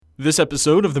This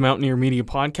episode of the Mountaineer Media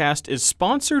Podcast is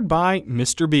sponsored by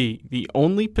Mr. B, the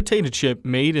only potato chip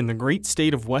made in the great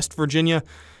state of West Virginia.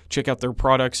 Check out their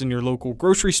products in your local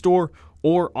grocery store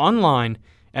or online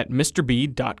at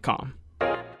mrb.com.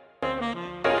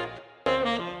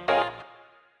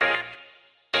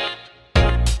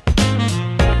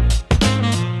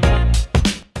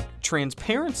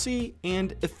 Transparency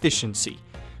and efficiency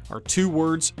are two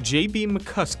words J.B.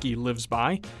 McCuskey lives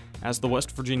by. As the West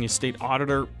Virginia State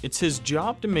Auditor, it's his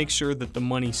job to make sure that the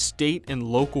money state and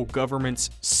local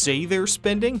governments say they're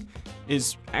spending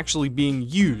is actually being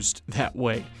used that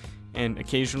way. And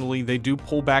occasionally they do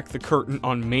pull back the curtain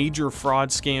on major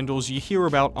fraud scandals you hear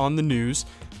about on the news,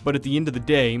 but at the end of the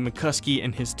day, McCuskey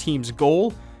and his team's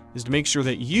goal is to make sure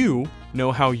that you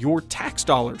know how your tax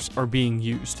dollars are being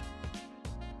used.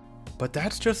 But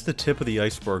that's just the tip of the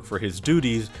iceberg for his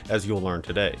duties, as you'll learn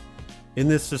today. In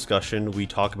this discussion, we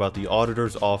talk about the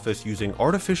auditor's office using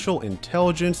artificial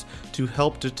intelligence to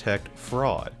help detect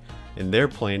fraud, and their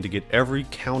plan to get every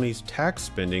county's tax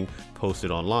spending posted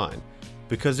online.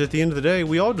 Because at the end of the day,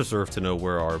 we all deserve to know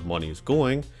where our money is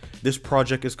going. This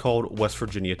project is called West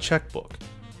Virginia Checkbook.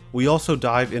 We also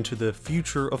dive into the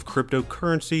future of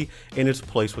cryptocurrency and its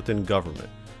place within government.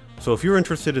 So if you're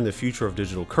interested in the future of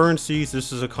digital currencies,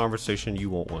 this is a conversation you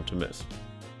won't want to miss.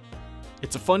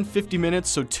 It's a fun 50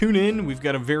 minutes, so tune in. We've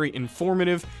got a very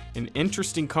informative and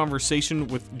interesting conversation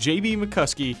with J.B.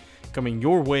 McCuskey coming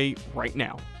your way right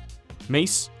now.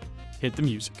 Mace, hit the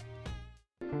music.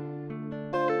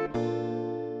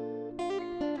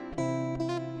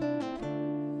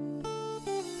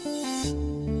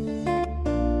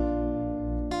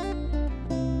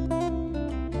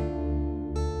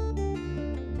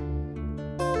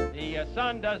 The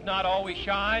sun does not always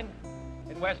shine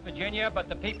in West Virginia, but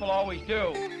the people always do.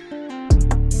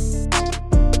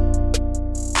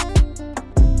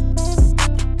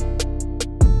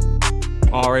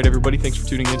 All right, everybody, thanks for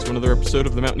tuning in to another episode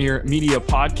of the Mountaineer Media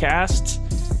Podcast.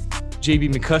 J.B.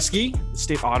 McCuskey, the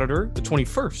state auditor, the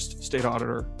 21st state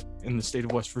auditor in the state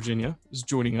of West Virginia, is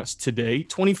joining us today.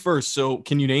 21st, so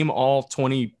can you name all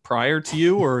 20 prior to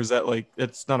you, or is that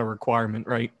that's not a requirement,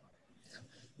 right?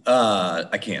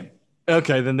 I can.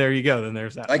 Okay, then there you go. Then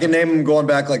there's that. I can name them going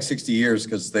back like 60 years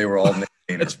because they were all named.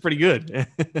 That's pretty good.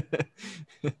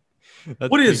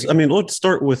 Let's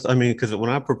start with, because when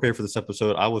I prepared for this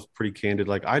episode, I was pretty candid.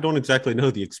 I don't exactly know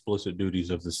the explicit duties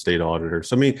of the state auditor.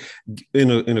 So,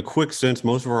 in a quick sense,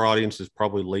 most of our audience is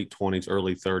probably late 20s,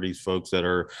 early 30s, folks that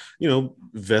are,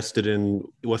 vested in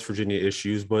West Virginia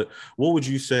issues. But what would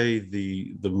you say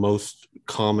the most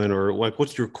common, or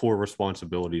what's your core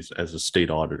responsibilities as a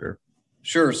state auditor?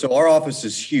 Sure. So our office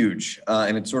is huge,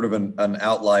 and it's sort of an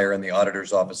outlier in the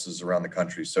auditor's offices around the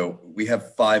country. So we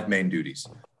have 5 main duties.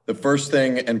 The first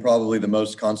thing, and probably the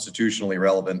most constitutionally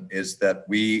relevant, is that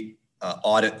we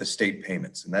audit the state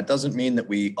payments. And that doesn't mean that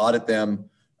we audit them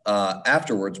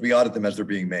afterwards. We audit them as they're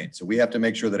being made. So we have to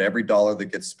make sure that every dollar that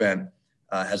gets spent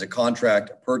has a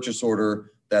contract, a purchase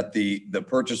order, that the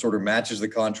purchase order matches the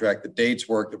contract, the dates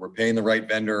work, that we're paying the right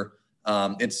vendor.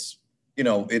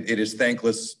 It is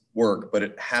thankless work, but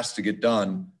it has to get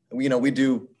done. We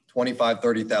do 25,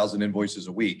 30,000 invoices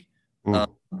a week.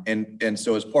 And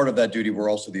so as part of that duty, we're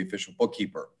also the official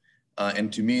bookkeeper.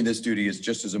 And to me, this duty is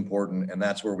just as important. And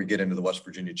that's where we get into the West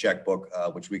Virginia checkbook,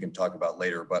 which we can talk about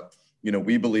later. But,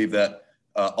 we believe that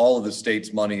all of the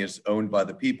state's money is owned by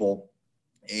the people.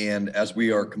 And as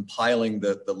we are compiling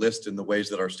the list and the ways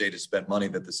that our state has spent money,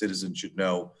 that the citizens should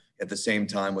know at the same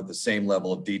time with the same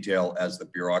level of detail as the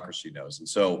bureaucracy knows. And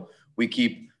so we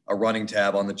keep a running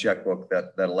tab on the checkbook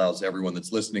that allows everyone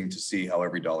that's listening to see how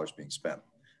every dollar is being spent.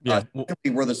 Yeah.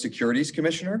 We're the securities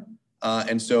commissioner.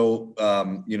 And so,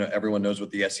 everyone knows what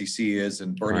the SEC is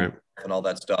and Bernie and all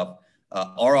that stuff.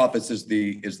 Our office is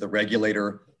the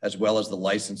regulator as well as the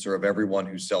licensor of everyone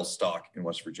who sells stock in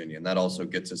West Virginia. And that also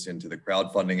gets us into the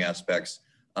crowdfunding aspects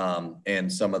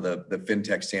and some of the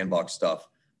fintech sandbox stuff,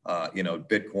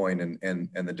 Bitcoin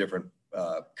and the different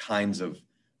kinds of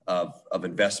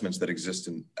investments that exist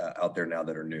out there now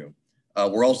that are new.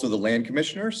 We're also the land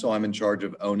commissioner, so I'm in charge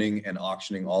of owning and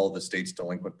auctioning all of the state's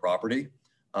delinquent property.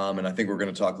 And I think we're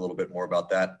going to talk a little bit more about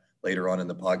that later on in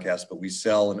the podcast, but we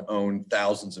sell and own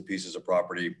thousands of pieces of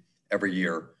property every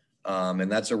year.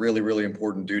 And that's a really, really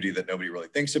important duty that nobody really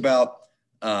thinks about.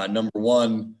 Number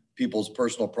one, people's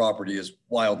personal property is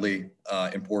wildly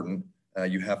important.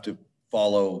 You have to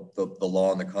follow the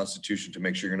law and the Constitution to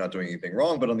make sure you're not doing anything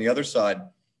wrong. But on the other side,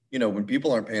 when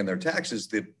people aren't paying their taxes,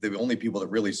 the only people that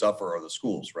really suffer are the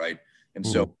schools, right? And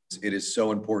so it is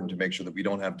so important to make sure that we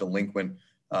don't have delinquent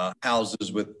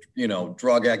houses with,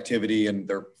 drug activity and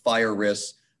their fire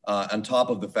risks. on top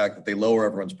of the fact that they lower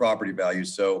everyone's property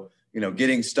values. So,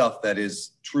 getting stuff that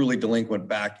is truly delinquent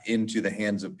back into the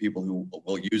hands of people who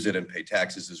will use it and pay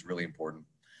taxes is really important.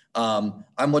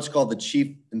 I'm what's called the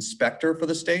chief inspector for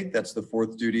the state. That's the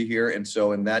fourth duty here. And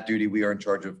so in that duty, we are in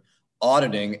charge of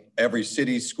auditing every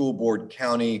city, school board,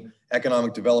 county,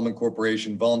 economic development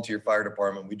corporation, volunteer fire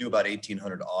department. We do about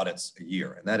 1,800 audits a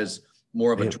year. And that is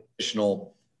more of a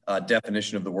traditional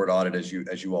definition of the word audit, as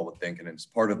you all would think. And as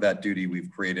part of that duty,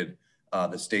 we've created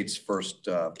the state's first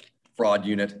fraud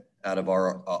unit out of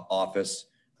our office.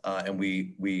 And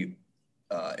we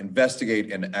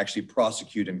investigate and actually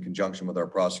prosecute in conjunction with our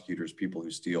prosecutors, people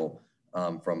who steal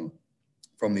from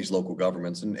these local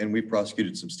governments. And we've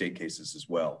prosecuted some state cases as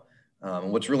well.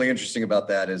 And what's really interesting about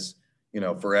that is,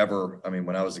 forever,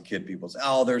 when I was a kid, people say,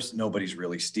 oh, nobody's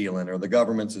really stealing, or the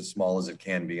government's as small as it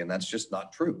can be. And that's just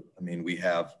not true. We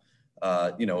have,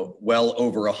 well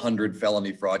over 100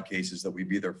 felony fraud cases that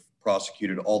we've either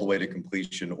prosecuted all the way to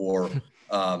completion or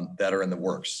that are in the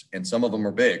works. And some of them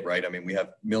are big, right? We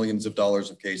have millions of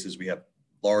dollars of cases. We have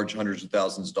large hundreds of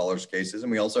thousands of dollars cases,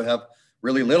 and we also have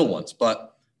really little ones.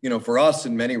 But, for us,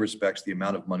 in many respects, the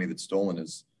amount of money that's stolen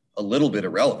is a little bit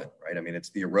irrelevant, right? It's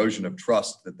the erosion of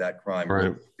trust that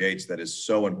crime creates that is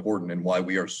so important, and why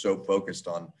we are so focused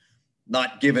on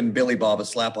not giving Billy Bob a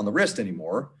slap on the wrist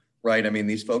anymore, right?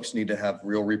 These folks need to have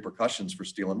real repercussions for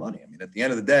stealing money. At the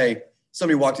end of the day,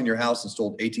 somebody walked in your house and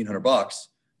stole $1,800,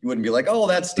 you wouldn't be like, oh,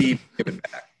 that's Steve, give it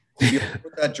back. You'd be like,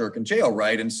 put that jerk in jail,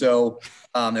 right? And so,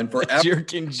 and forever.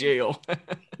 Jerk in jail.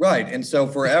 Right. And so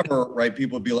forever, right,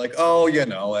 people would be like, oh,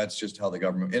 that's just how the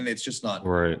government, and it's just not.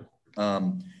 Right.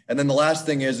 And then the last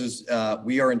thing is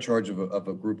we are in charge of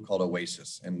a group called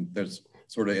Oasis, and there's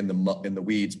sort of in the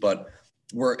weeds, but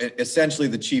we're essentially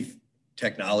the chief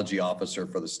technology officer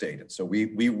for the state. And so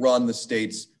we run the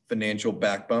state's financial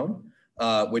backbone,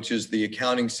 which is the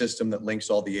accounting system that links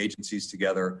all the agencies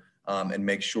together and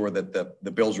makes sure that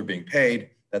the bills are being paid,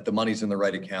 that the money's in the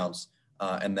right accounts,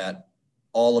 and that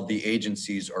all of the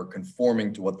agencies are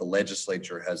conforming to what the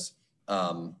legislature has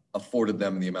afforded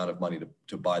them the amount of money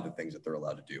to buy the things that they're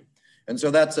allowed to do. And so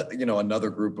that's, another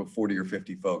group of 40 or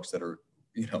 50 folks that are,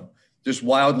 just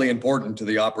wildly important to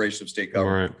the operation of state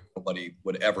government. Right. Nobody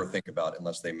would ever think about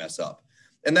unless they mess up.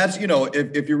 And that's,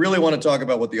 if you really want to talk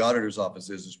about what the auditor's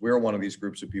office is we're one of these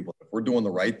groups of people. If we're doing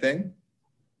the right thing,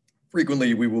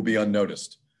 frequently we will be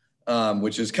unnoticed,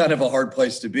 which is kind of a hard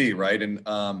place to be, right? And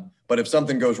but if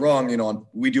something goes wrong,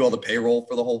 we do all the payroll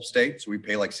for the whole state. So we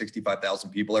pay like 65,000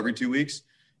 people every 2 weeks.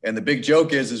 And the big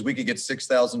joke is we could get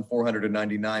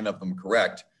 6,499 of them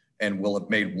correct, and we'll have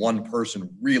made one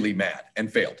person really mad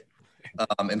and failed.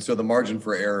 And so the margin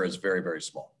for error is very, very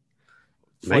small.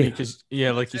 Funny because,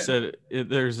 like you said,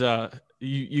 there's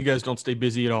you guys don't stay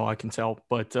busy at all, I can tell.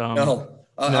 But no.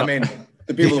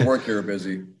 The people that work here are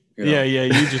busy. Yeah,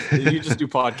 you just do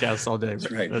podcasts all day. That's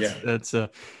right. That's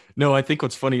no, I think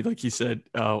what's funny, like you said,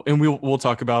 and we'll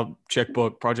talk about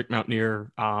Checkbook, Project Mountaineer,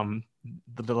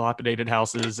 the dilapidated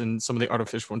houses, and some of the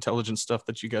artificial intelligence stuff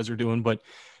that you guys are doing, but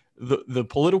the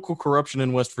political corruption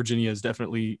in West Virginia is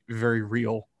definitely very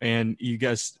real. And you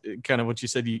guys, kind of what you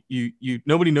said, you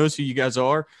nobody knows who you guys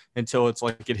are until it's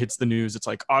like it hits the news. It's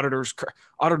like auditor's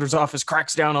office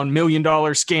cracks down on $1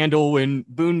 million scandal in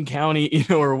Boone County,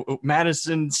 or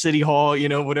Madison City Hall,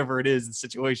 whatever it is, the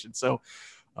situation. So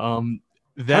that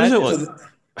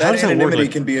anonymity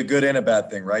can be a good and a bad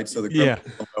thing, right? So the criminals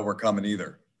don't know we're coming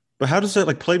either. But how does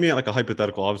that play me out like a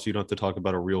hypothetical? Obviously, you don't have to talk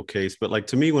about a real case, but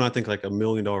to me, when I think like $1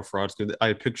 million fraud,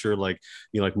 I picture like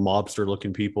mobster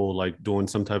looking people like doing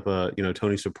some type of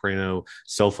Tony Soprano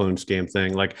cell phone scam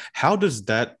thing. Like, how does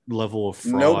that level of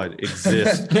fraud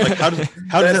exist? Like, how does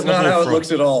that's not how it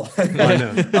looks at all. I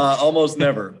know. Almost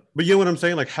never. But you know what I'm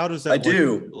saying? Like, how does that? I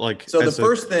do. So the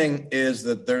first thing is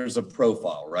that there's a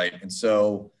profile, right? And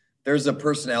so there's a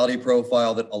personality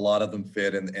profile that a lot of them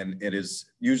fit, and it is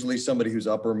usually somebody who's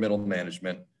upper middle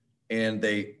management, and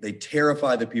they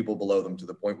terrify the people below them to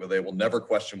the point where they will never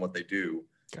question what they do.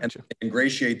 Gotcha. And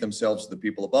ingratiate themselves to the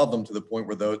people above them to the point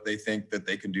where they think that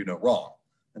they can do no wrong.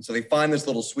 And so they find this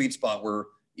little sweet spot where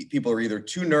people are either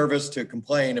too nervous to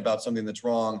complain about something that's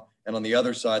wrong, and on the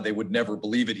other side, they would never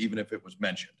believe it even if it was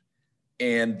mentioned.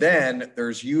 And then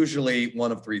there's usually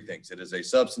one of three things. It is a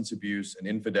substance abuse, an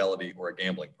infidelity, or a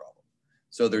gambling problem.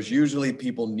 So there's usually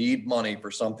people need money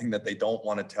for something that they don't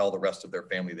want to tell the rest of their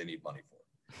family they need money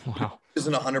for. Wow.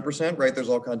 Isn't 100%, right? There's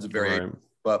all kinds of variations,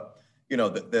 but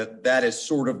that is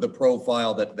sort of the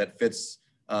profile that fits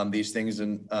these things.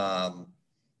 And, the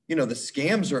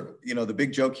scams are, the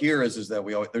big joke here is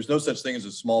that there's no such thing as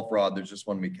a small fraud. There's just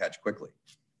one we catch quickly.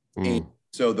 And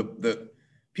so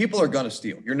people are going to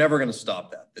steal. You're never going to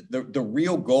stop that. The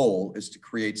real goal is to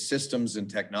create systems and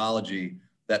technology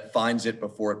that finds it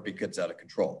before it gets out of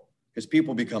control. Because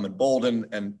people become emboldened,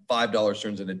 and $5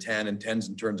 turns into 10, and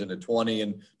 10 turns into 20,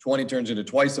 and 20 turns into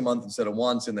twice a month instead of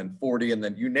once, and then 40, and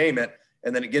then you name it.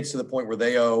 And then it gets to the point where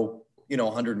they owe,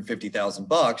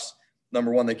 $150,000.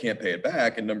 Number one, they can't pay it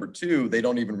back. And number two, they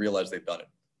don't even realize they've done it.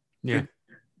 Yeah.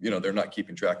 They're not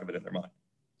keeping track of it in their mind.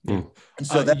 Yeah. And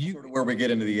so that's sort of where we get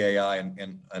into the AI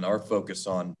and our focus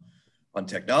on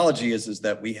technology is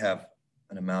that we have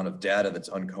an amount of data that's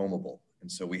uncombable.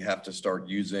 And so we have to start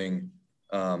using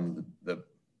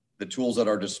the tools at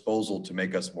our disposal to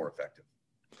make us more effective.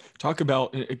 Talk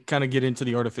about, kind of get into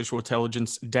the artificial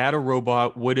intelligence. Data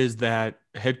Robot, what is that?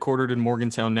 Headquartered in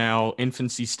Morgantown now,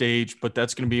 infancy stage, but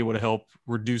that's going to be able to help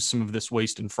reduce some of this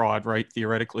waste and fraud, right?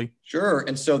 Theoretically. Sure.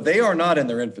 And so they are not in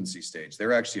their infancy stage.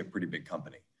 They're actually a pretty big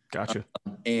company. Gotcha.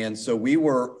 And so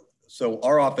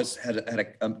our office had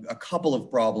a couple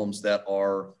of problems that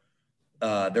are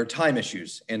their time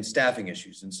issues and staffing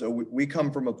issues. And so we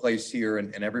come from a place here,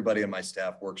 and everybody in my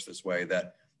staff works this way,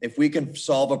 that if we can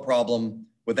solve a problem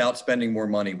without spending more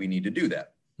money, we need to do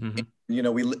that.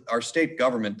 Mm-hmm. Our state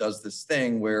government does this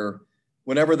thing where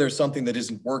whenever there's something that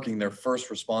isn't working, their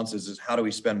first response is how do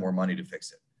we spend more money to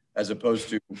fix it? As opposed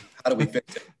to how do we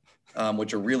fix it?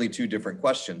 Which are really two different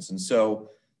questions. And so,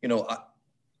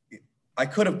 I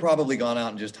could have probably gone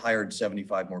out and just hired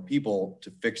 75 more people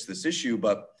to fix this issue,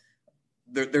 but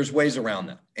there's ways around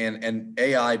that. And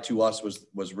AI to us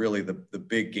was really the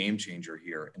big game changer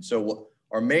here. And so what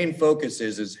our main focus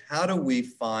is how do we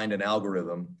find an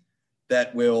algorithm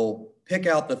that will pick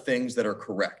out the things that are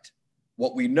correct?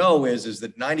 What we know is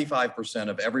that 95%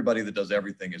 of everybody that does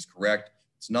everything is correct.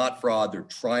 It's not fraud. They're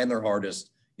trying their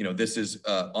hardest. This is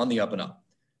on the up and up.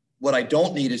 What I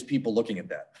don't need is people looking at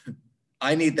that.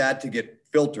 I need that to get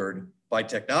filtered by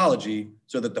technology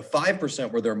so that the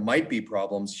 5% where there might be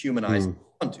problems, humanize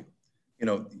onto.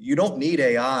 You don't need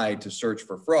AI to search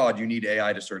for fraud. You need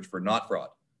AI to search for not fraud,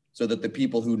 so that the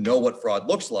people who know what fraud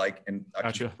looks like, and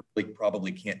Gotcha.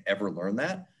 probably can't ever learn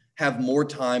that, have more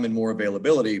time and more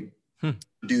availability to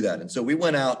do that. And so we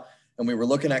went out and we were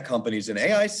looking at companies, and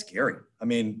AI is scary. I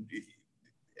mean,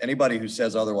 anybody who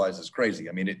says otherwise is crazy.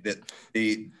 I mean,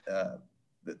 the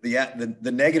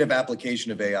negative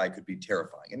application of AI could be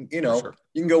terrifying. And, Sure.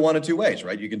 You can go one of two ways,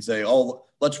 right? You can say, oh,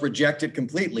 let's reject it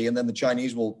completely, and then the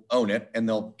Chinese will own it and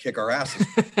they'll kick our asses.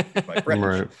 My friend.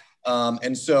 Right.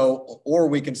 And so, or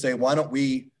we can say, why don't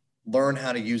we learn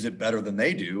how to use it better than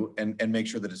they do and make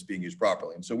sure that it's being used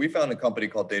properly? And so we found a company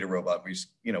called Data Robot.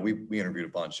 We interviewed a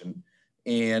bunch.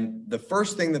 And the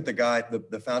first thing that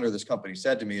the founder of this company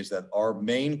said to me is that our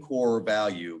main core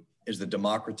value is the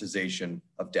democratization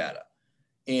of data.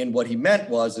 And what he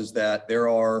meant is that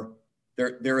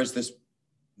there is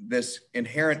this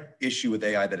inherent issue with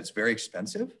AI that it's very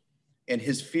expensive. And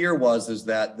his fear is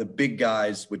that the big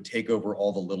guys would take over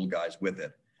all the little guys with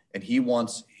it. And he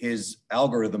wants his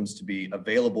algorithms to be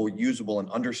available, usable, and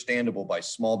understandable by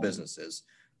small businesses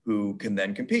who can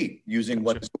then compete using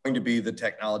what is going to be the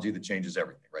technology that changes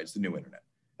everything, right? It's the new internet.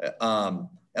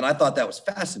 And I thought that was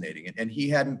fascinating. And he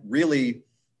hadn't really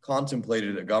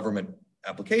contemplated a government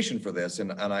application for this.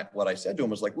 And what I said to him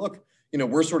was like, look,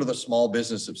 we're sort of the small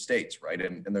business of states, right?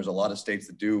 And there's a lot of states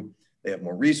that they have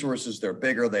more resources, they're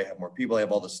bigger, they have more people, they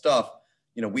have all this stuff.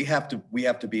 We have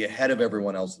to be ahead of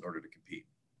everyone else in order to compete.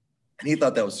 And he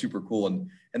thought that was super cool.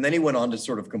 And then he went on to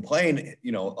sort of complain,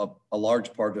 a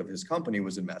large part of his company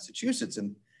was in Massachusetts.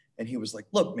 And he was like,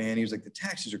 look, man, he was like, the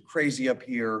taxes are crazy up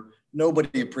here.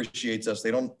 Nobody appreciates us.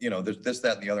 They don't, there's this,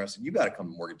 that, and the other. I said, you got to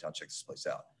come to Morgantown, check this place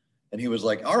out. And he was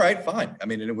like, all right, fine. I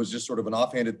mean, and it was just sort of an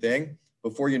offhanded thing.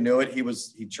 Before you knew it,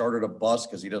 he chartered a bus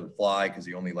because he doesn't fly, because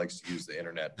he only likes to use the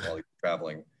internet while he's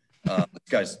traveling. This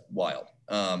guy's wild.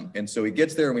 And so he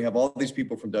gets there, and we have all these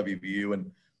people from WVU,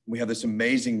 and we have this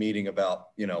amazing meeting about,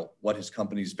 what his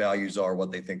company's values are,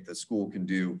 what they think the school can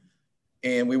do.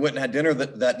 And we went and had dinner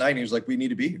that night, and he was like, we need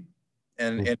to be here.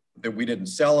 And we didn't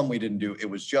sell them. We didn't do, it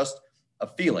was just a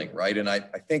feeling, right? And I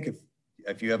think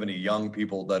if you have any young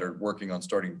people that are working on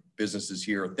starting businesses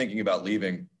here or thinking about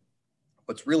leaving,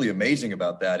 what's really amazing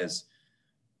about that is,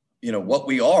 what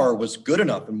we are was good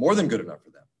enough and more than good enough for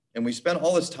them. And we spent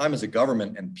all this time as a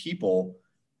government and people,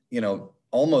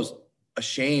 almost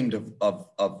ashamed of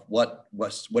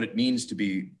what it means to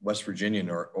be West Virginian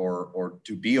or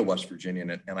to be a West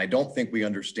Virginian. And I don't think we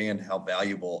understand how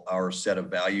valuable our set of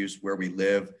values, where we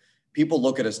live, people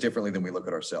look at us differently than we look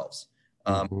at ourselves.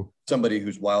 Somebody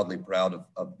who's wildly proud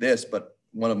of this, but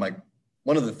one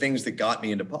of the things that got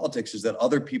me into politics is that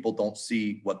other people don't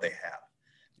see what they have.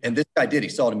 And this guy did. He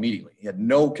saw it immediately. He had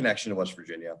no connection to West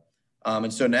Virginia.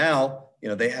 And so now,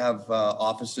 they have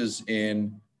offices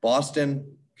in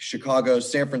Boston, Chicago,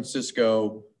 San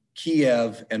Francisco,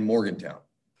 Kiev, and Morgantown.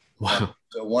 Wow.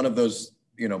 So one of those,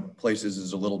 places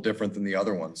is a little different than the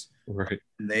other ones. Right.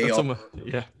 They are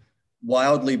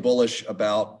wildly bullish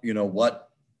about,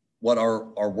 what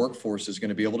our workforce is going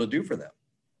to be able to do for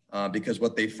them. Because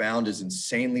what they found is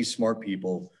insanely smart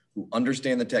people who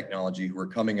understand the technology, who are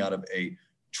coming out of a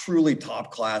truly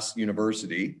top-class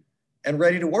university and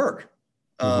ready to work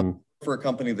for a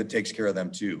company that takes care of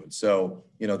them too. And so,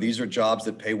 these are jobs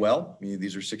that pay well. I mean,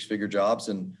 these are six-figure jobs,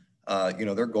 and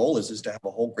their goal is to have a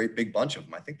whole great big bunch of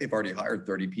them. I think they've already hired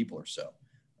 30 people or so.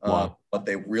 Wow. What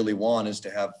they really want is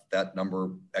to have that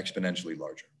number exponentially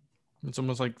larger. It's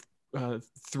almost like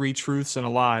three truths and a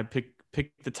lie. Pick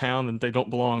the town and they don't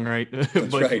belong, right?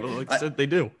 That's right. Like I said, they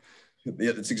do.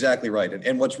 Yeah, that's exactly right.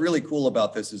 And what's really cool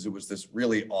about this is it was this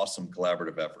really awesome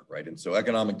collaborative effort, right? And so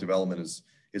economic development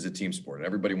is a team sport, and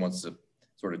everybody wants to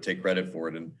sort of take credit for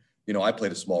it. And, I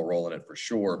played a small role in it for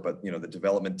sure, but, the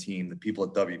development team, the people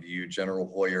at WVU,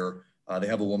 General Hoyer, they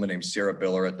have a woman named Sarah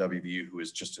Biller at WVU who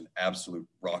is just an absolute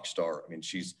rock star. I mean,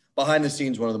 she's behind the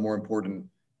scenes, one of the more important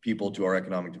people to our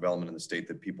economic development in the state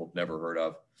that people have never heard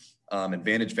of.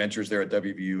 Advantage Ventures there at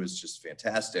WVU is just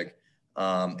fantastic.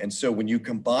 And so when you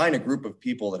combine a group of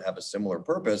people that have a similar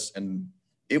purpose, and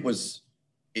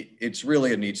it's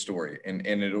really a neat story, and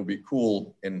it'll be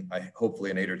cool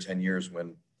hopefully in 8 or 10 years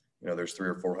when, there's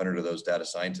 300 or 400 of those data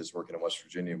scientists working in West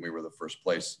Virginia, and we were the first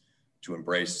place to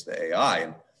embrace the AI.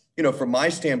 And, from my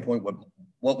standpoint,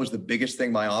 what was the biggest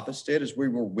thing my office did is we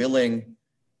were willing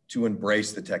to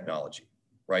embrace the technology,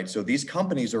 right? So these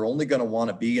companies are only going to want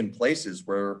to be in places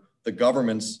where the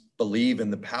governments believe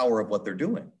in the power of what they're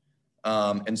doing.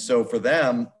 And so for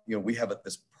them, we have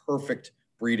this perfect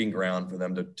breeding ground for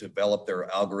them to develop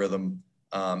their algorithm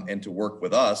and to work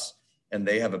with us. And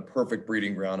they have a perfect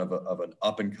breeding ground of an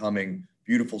up and coming,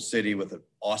 beautiful city with an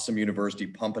awesome university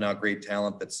pumping out great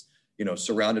talent that's,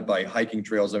 surrounded by hiking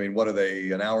trails. I mean, what are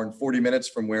they, an hour and 40 minutes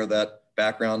from where that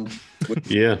background would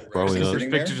be? Yeah, probably not.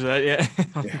 There's pictures of that, yeah.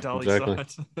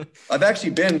 Exactly. I've actually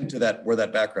been to where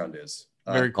that background is.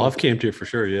 Very cool. I've camped here for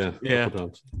sure, yeah. Yeah,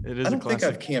 it is. I a don't think classic.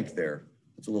 I've camped there.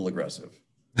 It's a little aggressive.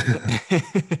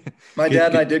 My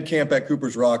dad and I did camp at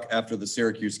Cooper's Rock after the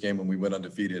Syracuse game when we went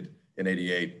undefeated in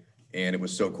 '88, and it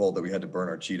was so cold that we had to burn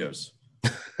our Cheetos.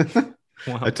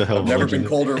 Wow. That's a hell of I've a never legend. been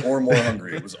colder or more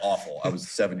hungry. It was awful. I was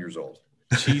 7 years old.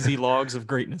 Cheesy logs of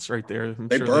greatness right there.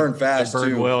 They burn fast, They burn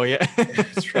too. well, yeah.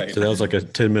 That's right. So that was like a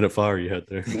 10-minute fire you had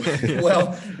there.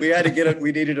 Well, we had to get it.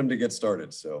 We needed them to get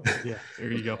started. So Yeah,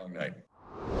 there you go. long night.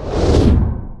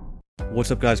 What's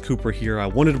up, guys? Cooper here. I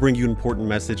wanted to bring you an important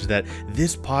message that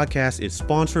this podcast is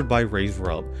sponsored by Raised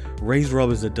Rub. Raised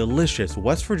Rub is a delicious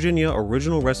West Virginia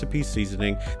original recipe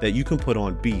seasoning that you can put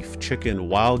on beef, chicken,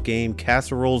 wild game,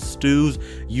 casseroles, stews,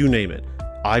 you name it.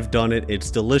 I've done it. It's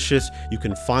delicious. You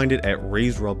can find it at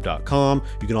raisedrub.com.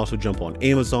 You can also jump on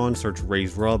Amazon, search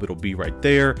Raised Rub. It'll be right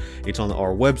there. It's on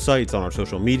our website. It's on our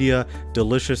social media.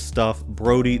 Delicious stuff.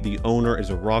 Brody, the owner,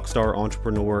 is a rock star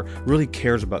entrepreneur, really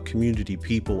cares about community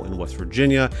people in West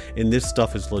Virginia, and this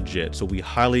stuff is legit. So we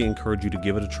highly encourage you to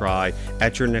give it a try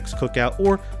at your next cookout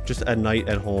or just at night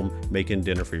at home making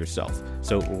dinner for yourself.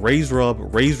 So Raised Rub,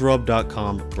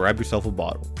 raisedrub.com. Grab yourself a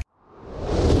bottle.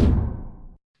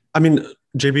 I mean,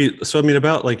 JB, so I mean,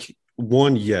 about like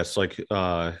one, yes, like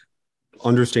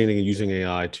understanding and using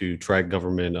AI to track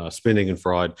government spending and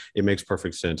fraud, it makes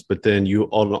perfect sense. But then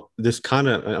this kind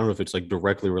of, I don't know if it's like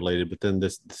directly related, but then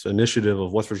this initiative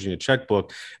of West Virginia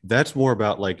Checkbook, that's more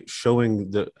about like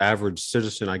showing the average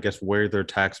citizen, I guess, where their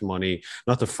tax money,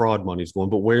 not the fraud money is going,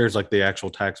 but where's like the actual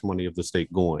tax money of the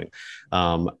state going.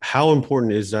 How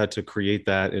important is that to create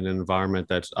that in an environment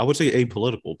that's, I would say,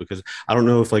 apolitical? Because I don't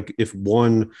know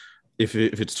if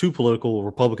it's too political,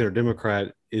 Republican or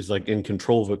Democrat is like in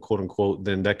control of it, quote unquote,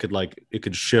 then that could it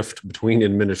could shift between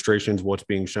administrations, what's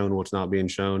being shown, what's not being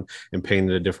shown, and paint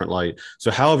in a different light.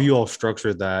 So how have you all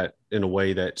structured that in a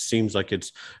way that seems like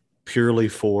it's purely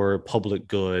for public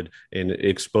good and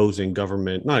exposing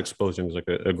government, not exposing is like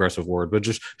an aggressive word, but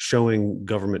just showing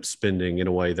government spending in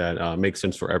a way that makes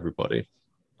sense for everybody?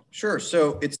 Sure.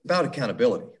 So it's about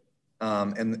accountability.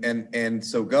 And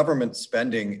so government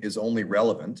spending is only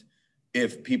relevant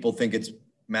if people think it's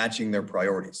matching their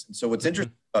priorities. And so what's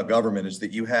interesting about government is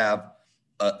that you have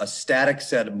a static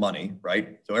set of money,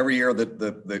 right? So every year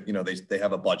they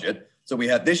have a budget. So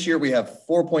this year we have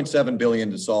 $4.7 billion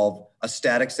to solve a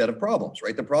static set of problems,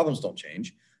 right? The problems don't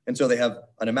change. And so they have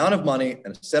an amount of money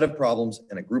and a set of problems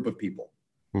and a group of people.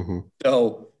 Mm-hmm.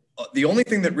 So the only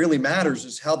thing that really matters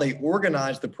is how they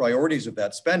organize the priorities of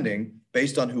that spending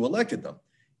based on who elected them.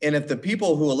 And if the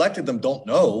people who elected them don't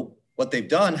know what they've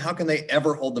done, how can they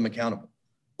ever hold them accountable?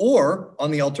 Or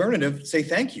on the alternative, say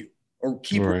thank you or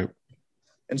keep. Right.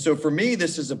 And so for me,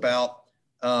 this is about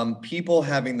people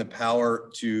having the power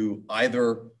to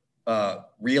either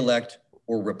reelect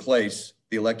or replace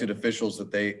the elected officials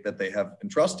that they have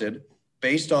entrusted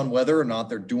based on whether or not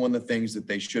they're doing the things that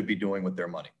they should be doing with their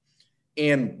money.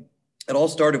 And it all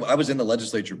started, I was in the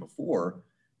legislature before,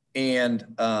 and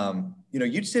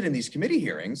you'd sit in these committee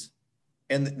hearings,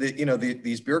 and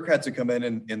these bureaucrats would come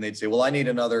in and they'd say, well, I need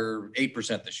another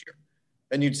 8% this year.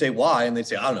 And you'd say, why? And they'd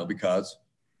say, I don't know, because.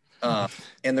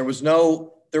 And there was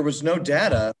no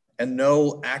data and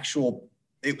no actual,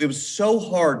 it was so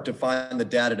hard to find the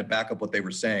data to back up what they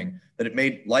were saying that it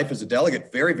made life as a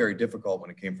delegate very, very difficult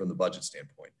when it came from the budget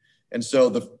standpoint. And so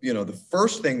the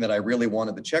first thing that I really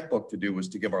wanted the checkbook to do was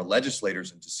to give our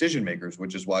legislators and decision makers,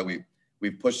 which is why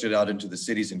we've pushed it out into the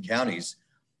cities and counties,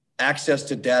 access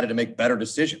to data to make better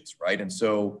decisions, right? And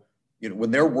so,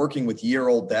 when they're working with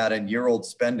year-old data and year-old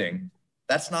spending,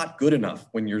 that's not good enough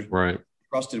when you're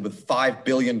trusted with $5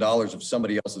 billion of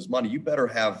somebody else's money. You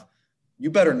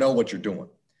better know what you're doing.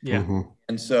 Yeah. Mm-hmm.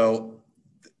 And so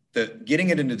getting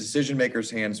it into decision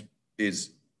makers' hands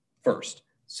is first.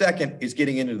 Second is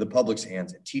getting into the public's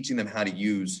hands and teaching them how to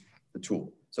use the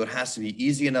tool. So it has to be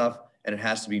easy enough and it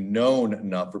has to be known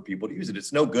enough for people to use it.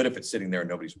 It's no good if it's sitting there and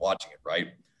nobody's watching it, right?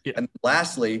 Yeah. And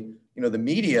lastly, the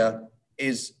media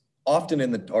is often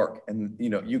in the dark. And,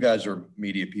 you guys are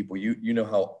media people. You know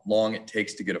how long it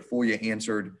takes to get a FOIA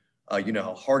answered. You know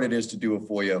how hard it is to do a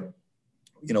FOIA.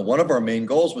 One of our main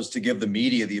goals was to give the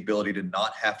media the ability to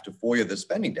not have to FOIA the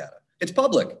spending data. It's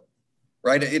public,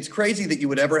 right? It's crazy that you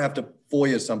would ever have to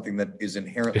FOIA something that is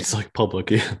inherently. It's like public,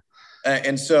 yeah.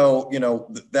 And so,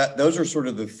 those are sort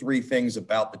of the three things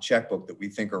about the checkbook that we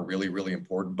think are really, really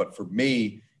important. But for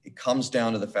me, it comes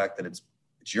down to the fact that it's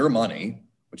your money,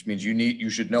 which means you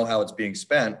should know how it's being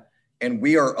spent. And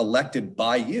we are elected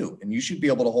by you, and you should be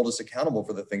able to hold us accountable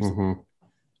for the things. Mm-hmm.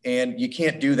 And you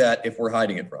can't do that if we're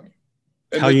hiding it from you.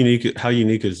 How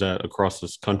unique is that across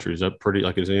this country? Is that pretty,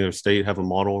 does any other state have a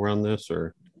model around this,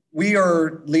 or? We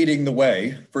are leading the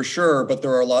way for sure, but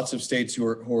there are lots of states who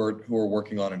are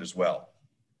working on it as well.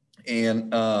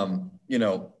 And,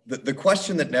 the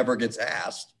question that never gets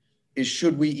asked is,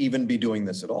 should we even be doing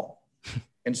this at all?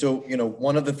 And so,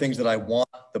 one of the things that I want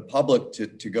the public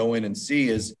to go in and see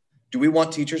is, do we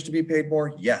want teachers to be paid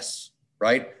more? Yes.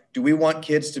 Right. Do we want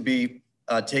kids to be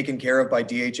taken care of by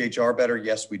DHHR better?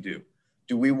 Yes, we do.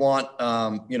 Do we want,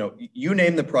 you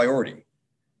name the priority,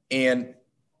 and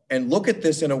look at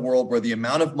this in a world where the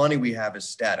amount of money we have is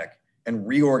static, and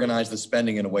reorganize the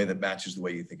spending in a way that matches the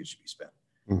way you think it should be spent.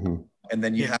 Mm-hmm. And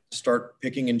then you have to start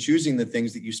picking and choosing the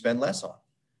things that you spend less on.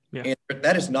 Yeah. And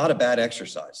that is not a bad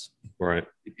exercise. Right.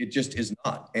 It just is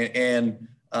not. And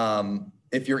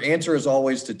if your answer is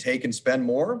always to take and spend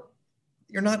more,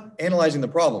 you're not analyzing the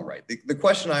problem right. The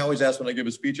question I always ask when I give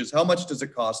a speech is, how much does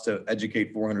it cost to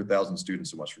educate 400,000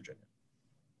 students in West Virginia?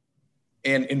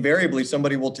 And invariably,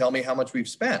 somebody will tell me how much we've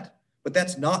spent, but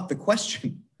that's not the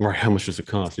question. Right. How much does it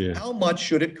cost? Yeah. How much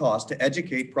should it cost to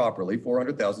educate properly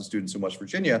 400,000 students in West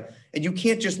Virginia? And you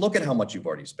can't just look at how much you've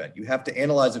already spent. You have to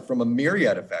analyze it from a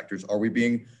myriad of factors. Are we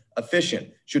being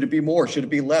efficient? Should it be more? Should it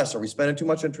be less? Are we spending too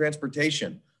much on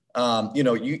transportation?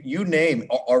 You name,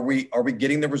 are we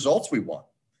getting the results we want?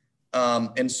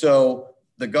 And so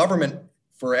the government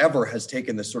forever has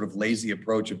taken this sort of lazy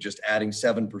approach of just adding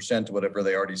 7% to whatever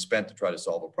they already spent to try to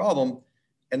solve a problem.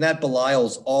 And that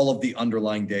belies all of the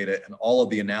underlying data and all of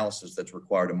the analysis that's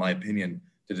required, in my opinion,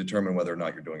 to determine whether or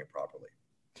not you're doing it properly.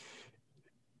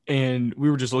 And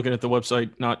we were just looking at the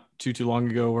website not too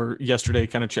long ago, or yesterday,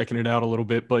 kind of checking it out a little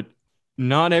bit, but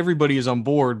not everybody is on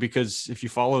board, because if you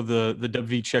follow the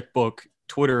WV Checkbook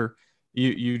Twitter,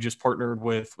 you just partnered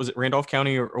with, was it Randolph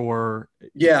County or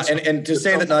yeah. And to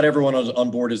say that not everyone is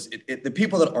on board is the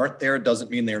people that aren't there doesn't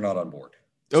mean they're not on board.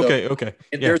 So okay.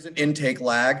 There's an intake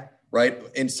lag, right?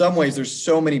 In some ways, there's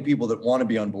so many people that want to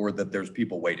be on board that there's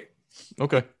people waiting.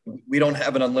 Okay. We don't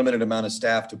have an unlimited amount of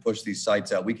staff to push these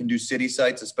sites out. We can do city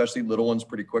sites, especially little ones,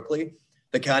 pretty quickly.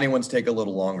 The county ones take a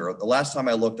little longer. The last time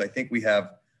I looked, I think we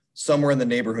have somewhere in the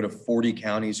neighborhood of 40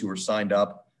 counties who are signed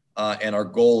up. And our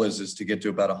goal is to get to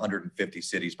about 150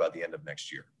 cities by the end of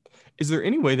next year. Is there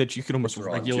any way that you could almost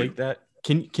regulate that?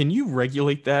 Can you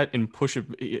regulate that and push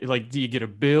it? Like, do you get a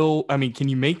bill? I mean, can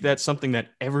you make that something that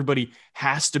everybody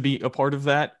has to be a part of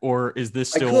that? Or is this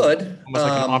still almost like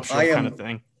an optional kind of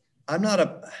thing?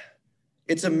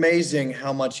 it's amazing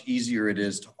how much easier it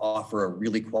is to offer a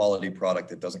really quality product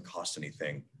that doesn't cost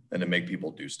anything than to make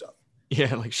people do stuff.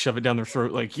 Yeah, like shove it down their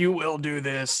throat, like you will do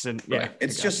this, and yeah, right.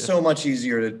 It's just so much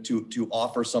easier to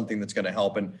offer something that's going to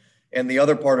help. And the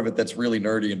other part of it that's really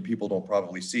nerdy and people don't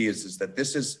probably see is that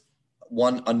this is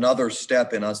another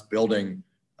step in us building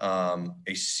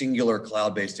a singular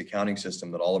cloud-based accounting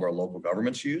system that all of our local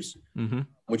governments use,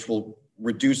 which will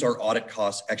reduce our audit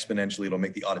costs exponentially. It'll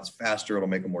make the audits faster. It'll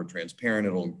make them more transparent.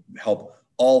 It'll help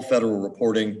all federal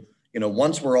reporting.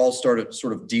 Once we're all started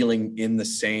sort of dealing in the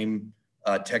same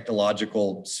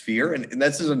technological sphere. And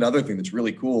this is another thing that's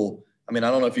really cool. I mean, I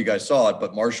don't know if you guys saw it,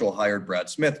 but Marshall hired Brad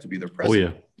Smith to be their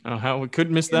president. Oh, how we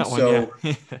couldn't miss that one. So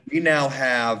we now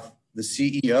have the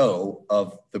CEO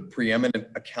of the preeminent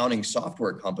accounting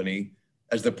software company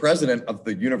as the president of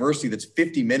the university that's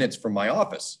 50 minutes from my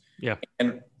office. Yeah.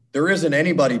 And there isn't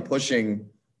anybody pushing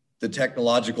the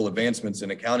technological advancements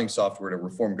in accounting software to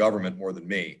reform government more than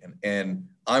me. And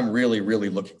I'm really, really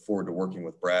looking forward to working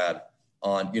with Brad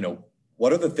on,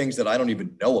 what are the things that I don't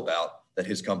even know about that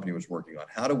his company was working on?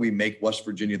 How do we make West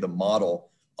Virginia the model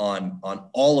on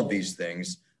all of these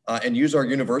things and use our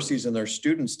universities and their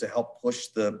students to help push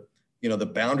the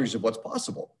boundaries of what's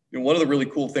possible? One of the really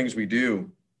cool things we do,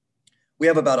 we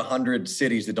have about 100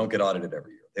 cities that don't get audited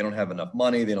every year. They don't have enough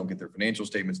money. They don't get their financial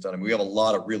statements done. And we have a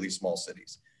lot of really small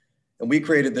cities. And we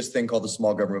created this thing called the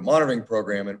Small Government Monitoring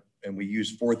Program, and we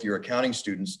use fourth-year accounting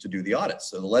students to do the audits.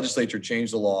 So the legislature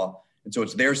changed the law. And so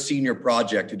it's their senior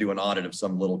project to do an audit of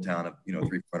some little town of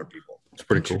 300 people. It's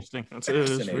pretty cool. Interesting. It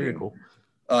is really cool.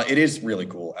 It is really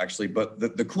cool, actually. But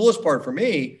the coolest part for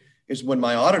me is when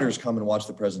my auditors come and watch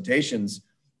the presentations,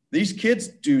 these kids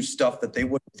do stuff that they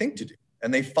wouldn't think to do.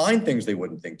 And they find things they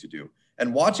wouldn't think to do.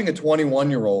 And watching a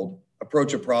 21-year-old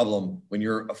approach a problem when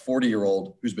you're a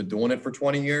 40-year-old who's been doing it for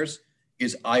 20 years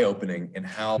is eye-opening in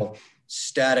how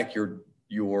static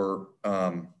your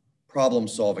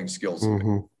problem-solving skills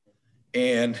are.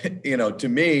 And, to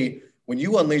me, when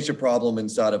you unleash a problem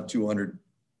inside of 200,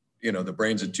 the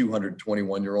brains of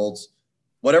 221-year-olds,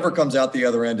 whatever comes out the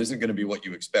other end isn't going to be what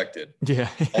you expected. Yeah.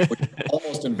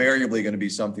 Almost invariably going to be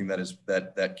something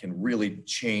that can really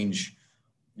change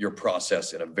your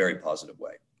process in a very positive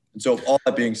way. And so all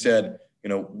that being said,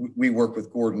 we work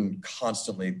with Gordon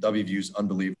constantly. WVU is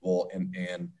unbelievable.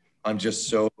 And I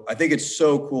think it's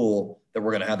so cool that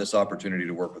we're going to have this opportunity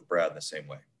to work with Brad in the same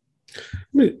way.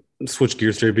 Let me switch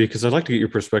gears, JB, because I'd like to get your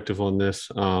perspective on this.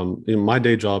 My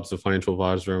day job is a financial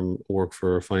advisor and work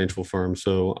for a financial firm.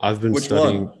 So I've been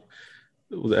studying.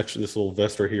 Actually, this little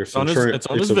vest right here. It's on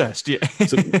his vest. Yeah,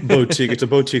 it's a boutique. It's a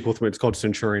boutique with me. It's called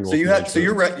Centurion. So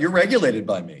you're regulated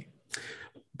by me.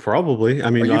 Probably. I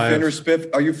mean, are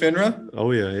you FINRA?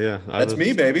 Oh yeah. That's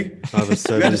me, baby. We had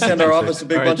to send our office a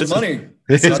big bunch of money.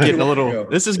 This is getting a little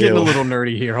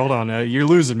nerdy here. Hold on, you're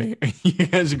losing me. You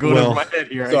guys are going over my head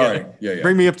here. Sorry.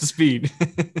 Bring me up to speed.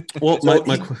 Well,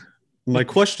 my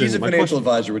question. He's a financial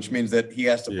advisor, which means that he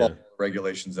has to follow the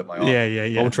regulations at my office. Yeah.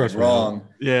 Don't trust me. Wrong.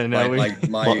 Yeah, no.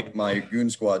 My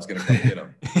goon squad's gonna come get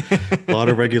him. A lot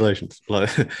of regulations.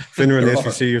 FINRA and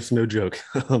the SEC is no joke.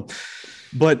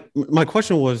 But my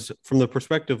question was from the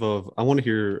perspective of, I want to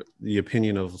hear the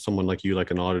opinion of someone like you, like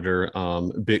an auditor,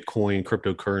 Bitcoin,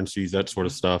 cryptocurrencies, that sort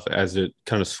of stuff, as it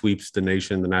kind of sweeps the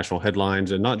nation, the national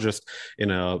headlines, and not just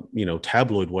in a,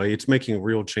 tabloid way. It's making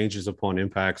real changes upon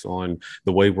impacts on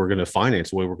the way we're going to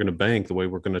finance, the way we're going to bank, the way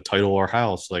we're going to title our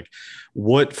house. Like,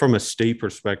 what, from a state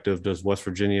perspective, does West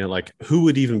Virginia, who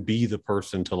would even be the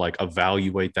person to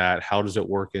evaluate that? How does it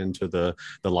work into the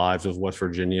lives of West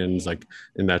Virginians,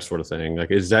 and that sort of thing?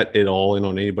 Is that at all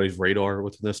on anybody's radar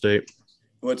within the state?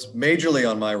 Well, it's majorly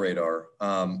on my radar.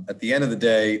 At the end of the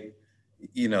day,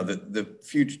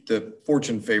 the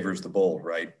fortune favors the bold,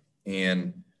 right?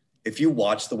 And if you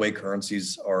watch the way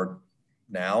currencies are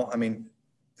now, I mean,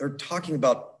 they're talking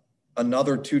about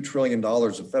another $2 trillion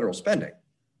of federal spending.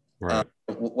 Right.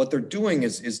 What they're doing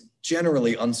is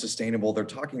generally unsustainable. They're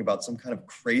talking about some kind of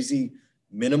crazy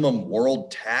minimum world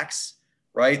tax,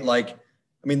 right?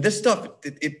 This stuff,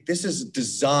 this is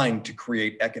designed to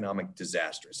create economic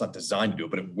disaster. It's not designed to do it,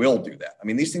 but it will do that. I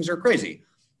mean, these things are crazy.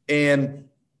 And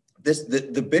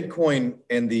the Bitcoin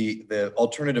and the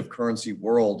alternative currency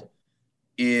world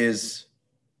is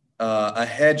a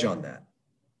hedge on that.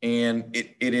 And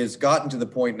it has gotten to the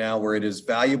point now where it is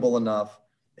valuable enough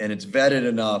and it's vetted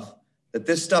enough that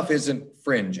this stuff isn't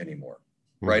fringe anymore,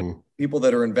 right? Mm-hmm. People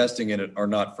that are investing in it are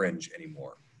not fringe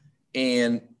anymore.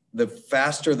 And the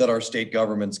faster that our state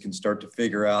governments can start to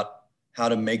figure out how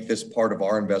to make this part of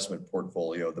our investment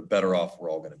portfolio, the better off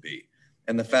we're all going to be.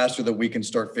 And the faster that we can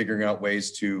start figuring out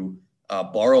ways to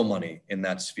borrow money in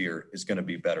that sphere is going to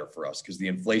be better for us because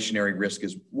the inflationary risk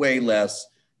is way less.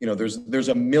 There's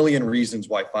a million reasons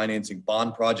why financing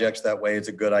bond projects that way is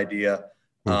a good idea.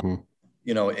 And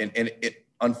it,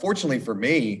 unfortunately for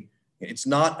me, it's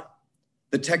not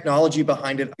the technology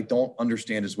behind it. I don't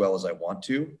understand as well as I want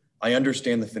to. I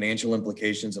understand the financial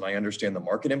implications and I understand the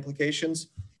market implications.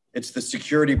 It's the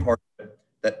security part of it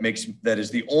that is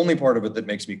the only part of it that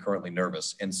makes me currently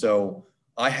nervous. And so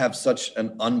I have such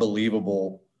an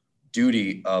unbelievable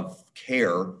duty of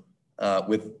care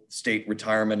with state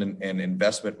retirement and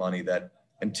investment money that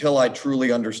until I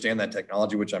truly understand that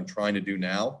technology, which I'm trying to do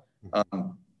now,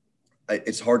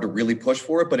 it's hard to really push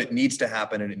for it, but it needs to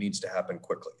happen and it needs to happen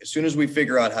quickly. As soon as we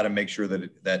figure out how to make sure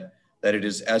that it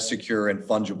is as secure and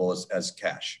fungible as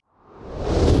cash.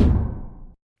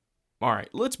 All right,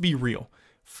 let's be real.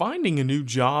 Finding a new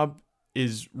job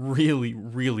is really,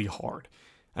 really hard.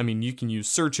 I mean, you can use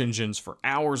search engines for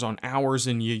hours on hours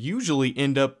and you usually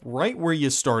end up right where you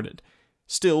started,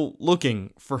 still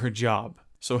looking for a job.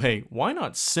 So hey, why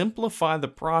not simplify the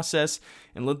process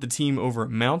and let the team over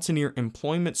at Mountaineer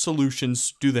Employment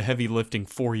Solutions do the heavy lifting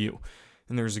for you?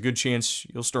 And there's a good chance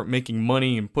you'll start making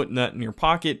money and putting that in your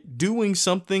pocket, doing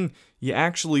something you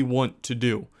actually want to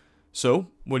do. So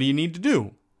what do you need to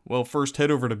do? Well, first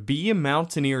head over to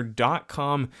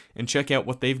beamountaineer.com and check out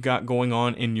what they've got going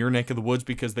on in your neck of the woods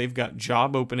because they've got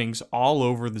job openings all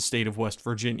over the state of West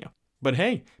Virginia. But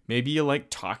hey, maybe you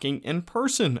like talking in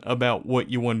person about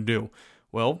what you want to do.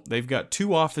 Well, they've got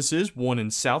 2 offices, one in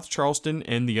South Charleston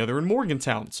and the other in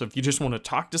Morgantown. So if you just want to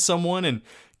talk to someone and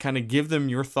kind of give them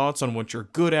your thoughts on what you're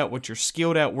good at, what you're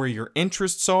skilled at, where your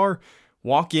interests are,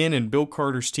 walk in and Bill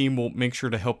Carter's team will make sure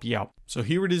to help you out. So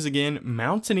here it is again,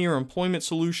 Mountaineer Employment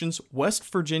Solutions, West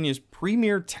Virginia's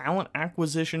premier talent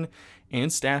acquisition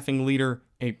and staffing leader,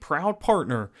 a proud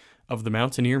partner of the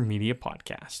Mountaineer Media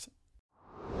Podcast.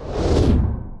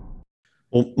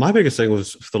 Well, my biggest thing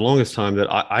was for the longest time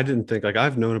that I didn't think, like,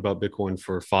 I've known about Bitcoin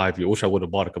for 5 years. I wish I would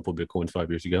have bought a couple of Bitcoins 5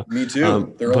 years ago. Me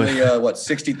too. They're only,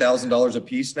 $60,000 a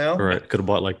piece now? Right. Could have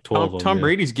bought like 12 of them. Tom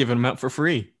Brady's giving them out for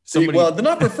free. Well, they're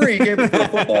not for free. He gave them for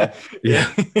football. Yeah.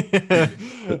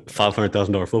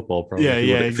 $500,000 football, probably.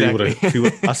 Yeah, exactly.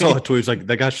 I saw a tweet. It's like,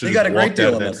 that guy should have walked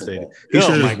out of that stadium. He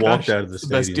should have just walked out of the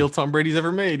stadium. Best deal Tom Brady's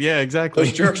ever made. Yeah, exactly.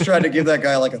 Those jerks tried to give that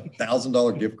guy like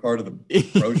 $1,000 gift card to the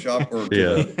pro shop or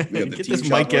the get this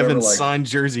Mike Evans signed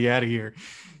jersey out of here.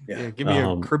 Yeah. Give me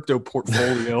a crypto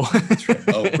portfolio. That's right.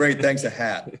 Oh, great. Thanks, a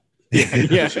hat.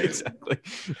 Yeah, exactly.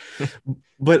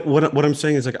 But what I'm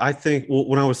saying is, like, I think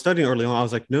when I was studying early on, I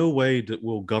was like, no way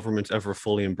will governments ever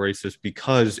fully embrace this,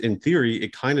 because in theory,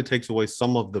 it kind of takes away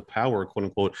some of the power, quote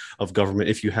unquote, of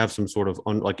government. If you have some sort of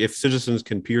like, if citizens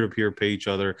can peer-to-peer pay each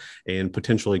other and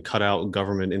potentially cut out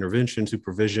government intervention,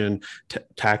 supervision,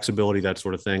 taxability, that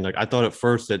sort of thing. Like, I thought at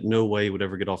first that no way would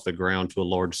ever get off the ground to a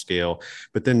large scale.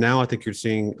 But then now I think you're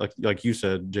seeing, like you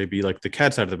said, JB, like the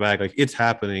cat's out of the bag. Like, it's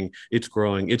happening, it's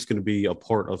growing, it's going to be a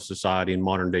part of society in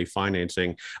modern day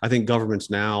financing. I think governments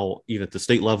now, even at the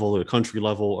state level or the country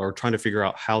level, are trying to figure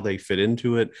out how they fit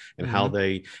into it and how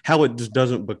it just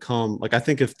doesn't become like, I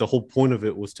think if the whole point of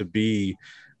it was to be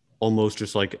almost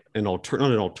just like not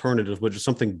an alternative, but just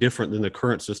something different than the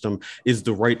current system, is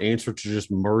the right answer to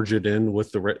just merge it in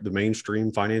with the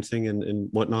mainstream financing and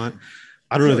whatnot.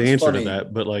 I don't know the answer to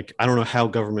that, but like, I don't know how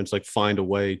governments like find a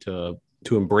way to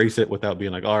embrace it without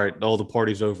being like, all right, all the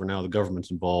party's over now, the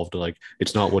government's involved. Like,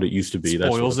 it's not what it used to be.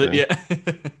 Spoils it, yeah.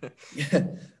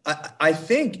 I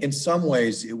think in some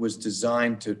ways it was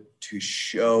designed to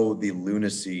show the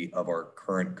lunacy of our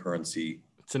current currency.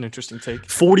 It's an interesting take.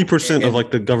 40% of like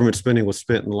the government spending was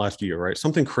spent in the last year, right?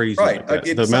 Something crazy, right? Like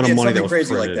that. The amount of money that was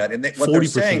crazy printed, like that. And what they're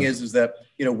saying is that,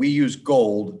 we use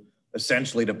gold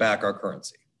essentially to back our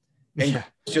currency, and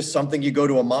it's just something you go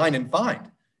to a mine and find.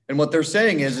 And what they're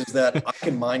saying is that I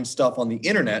can mine stuff on the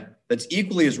internet that's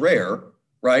equally as rare,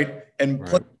 right? And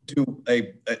put to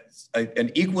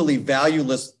an equally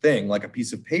valueless thing like a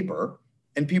piece of paper,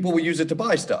 and people will use it to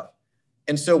buy stuff.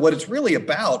 And so what it's really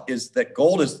about is that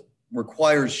gold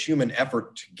requires human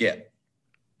effort to get.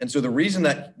 And so the reason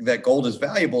that gold is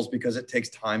valuable is because it takes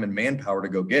time and manpower to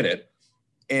go get it.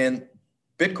 And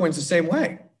Bitcoin's the same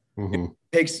way. Mm-hmm.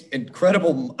 It takes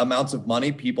incredible amounts of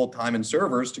money, people, time, and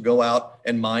servers to go out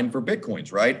and mine for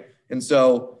Bitcoins, right? And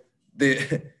so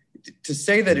to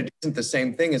say that it isn't the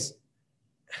same thing is,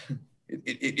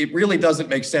 it really doesn't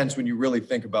make sense when you really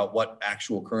think about what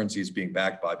actual currency is being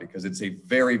backed by, because it's a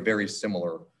very, very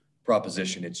similar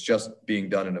proposition. It's just being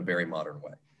done in a very modern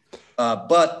way.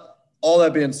 But all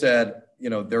that being said,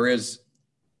 is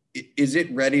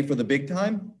it ready for the big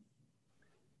time?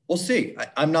 We'll see.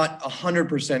 I'm not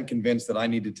 100% convinced that I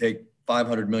need to take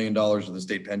 $500 million of the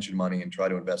state pension money and try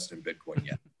to invest it in Bitcoin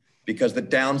yet, because the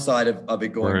downside of it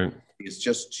going is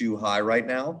just too high right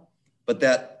now. But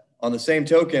that, on the same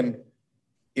token,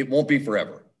 it won't be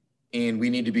forever. And we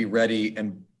need to be ready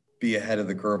and be ahead of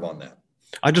the curve on that.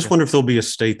 I just wonder if there'll be a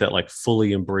state that like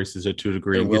fully embraces it to a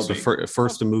degree and gets the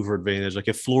first mover advantage. Like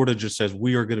if Florida just says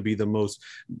we are going to be the most,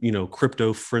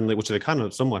 crypto friendly, which they kind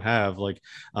of somewhat have, like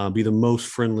be the most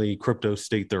friendly crypto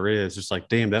state there is. Just like,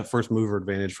 damn, that first mover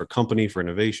advantage for company, for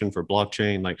innovation, for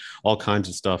blockchain, like all kinds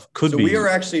of stuff could be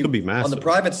massive. On the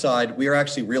private side, we are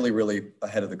actually really, really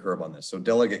ahead of the curve on this. So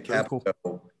Delegate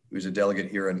Capito, who's a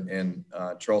delegate here in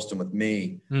Charleston with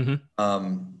me,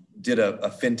 did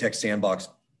a fintech sandbox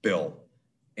bill.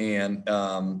 And,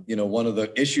 one of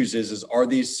the issues is are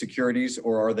these securities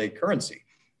or are they currency?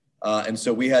 And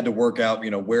so we had to work out,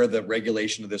 where the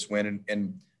regulation of this went.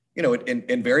 And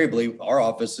invariably our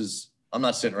office is, I'm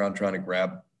not sitting around trying to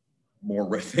grab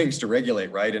more things to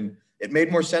regulate, right? And it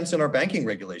made more sense in our banking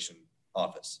regulation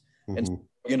office. And,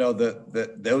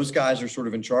 those guys are sort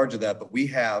of in charge of that, but we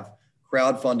have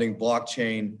crowdfunding,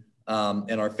 blockchain,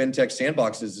 and our fintech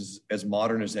sandbox is as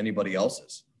modern as anybody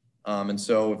else's. And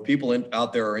so if people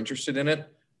out there are interested in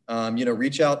it,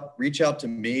 reach out to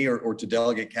me or to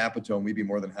Delegate Capito, and we'd be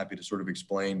more than happy to sort of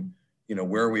explain,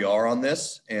 where we are on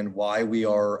this and why we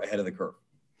are ahead of the curve.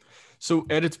 So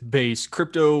at its base,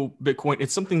 crypto, Bitcoin,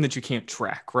 it's something that you can't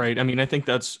track, right? I mean, I think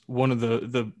that's one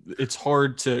of it's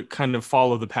hard to kind of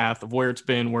follow the path of where it's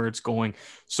been, where it's going.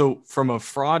 So from a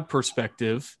fraud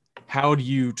perspective, how do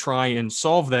you try and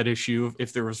solve that issue?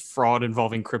 If there was fraud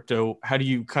involving crypto, how do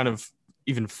you kind of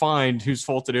even find whose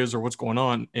fault it is or what's going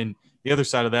on? And the other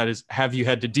side of that is, have you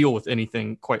had to deal with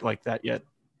anything quite like that yet?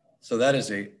 So that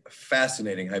is a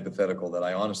fascinating hypothetical that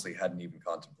I honestly hadn't even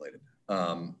contemplated.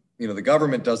 The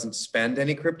government doesn't spend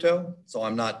any crypto, so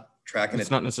I'm not tracking it.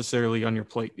 It's not necessarily on your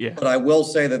plate. Yeah. But I will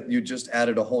say that you just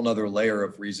added a whole nother layer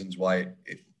of reasons why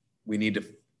we need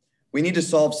to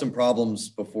solve some problems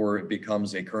before it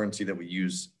becomes a currency that we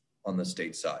use on the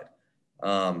state side.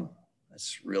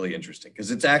 That's really interesting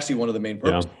because it's actually one of the main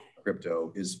purposes of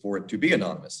crypto is for it to be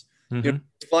anonymous. Mm-hmm.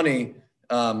 It's funny.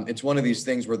 It's one of these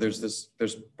things where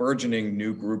there's burgeoning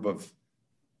new group of,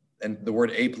 and the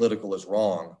word apolitical is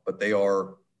wrong, but they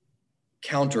are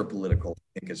counter-political,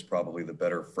 I think is probably the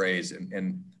better phrase.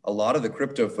 And a lot of the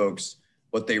crypto folks,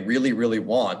 what they really, really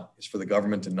want is for the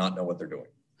government to not know what they're doing.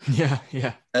 Yeah.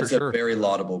 That's a very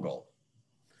laudable goal,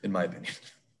 in my opinion.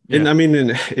 Yeah. And I mean,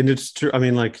 and it's true. I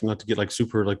mean, like, not to get like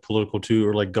super like political too,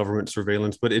 or like government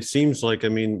surveillance, but it seems like, I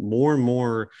mean, more and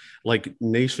more like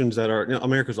nations that are,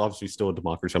 America's obviously still a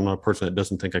democracy. I'm not a person that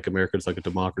doesn't think like America is like a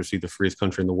democracy, the freest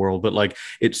country in the world, but like,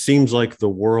 it seems like the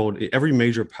world, every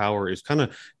major power is kind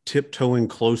of tiptoeing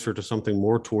closer to something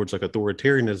more towards like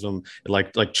authoritarianism.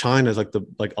 Like China is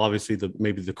like obviously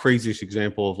maybe the craziest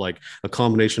example of like a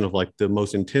combination of like the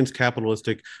most intense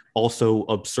capitalistic, also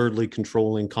absurdly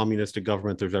controlling communistic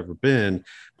government there's ever been,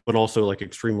 but also like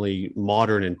extremely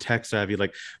modern and tech savvy.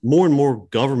 Like more and more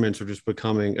governments are just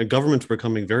becoming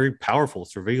very powerful,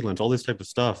 surveillance, all this type of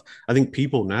stuff. I think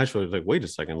people naturally are like, wait a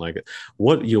second, like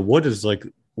what is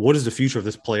the future of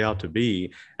this play out to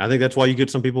be? I think that's why you get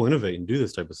some people innovate and do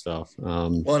this type of stuff.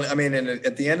 Well, I mean, and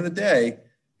at the end of the day,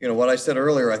 what I said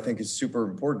earlier, I think is super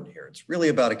important here. It's really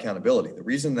about accountability. The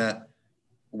reason that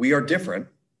we are different,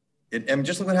 and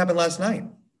just look what happened last night,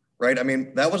 right? I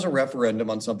mean, that was a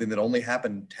referendum on something that only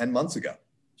happened 10 months ago.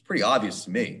 It's pretty obvious to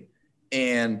me.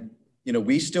 And,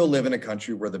 we still live in a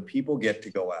country where the people get to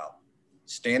go out,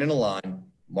 stand in a line,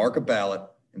 mark a ballot,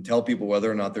 and tell people whether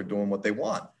or not they're doing what they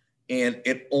want. And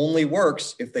it only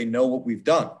works if they know what we've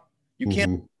done. You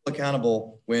can't be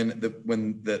accountable when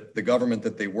the government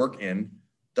that they work in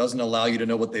doesn't allow you to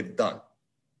know what they've done.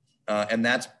 And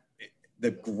that's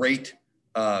the great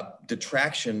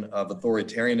detraction of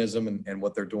authoritarianism and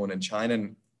what they're doing in China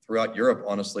and throughout Europe,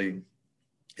 honestly,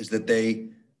 is that they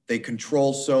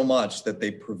control so much that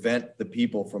they prevent the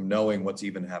people from knowing what's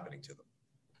even happening to them.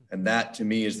 And that to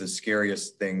me is the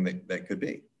scariest thing that could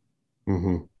be.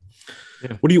 Mm-hmm.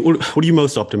 Yeah. What are you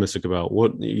most optimistic about?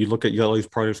 What you look at, you got all these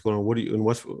projects going on. What do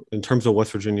you in terms of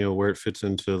West Virginia, where it fits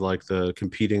into like the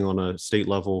competing on a state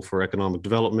level for economic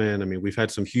development? I mean, we've had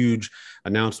some huge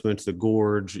announcements, the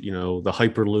Gorge, the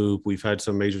Hyperloop. We've had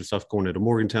some major stuff going into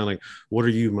Morgantown. Like, what are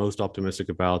you most optimistic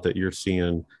about that you're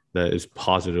seeing that is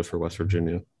positive for West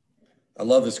Virginia? I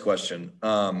love this question.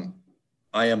 I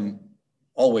am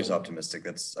always optimistic.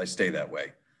 I stay that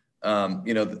way.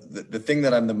 The thing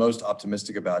that I'm the most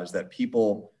optimistic about is that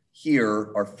people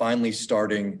here are finally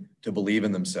starting to believe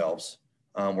in themselves.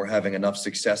 We're having enough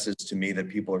successes to me that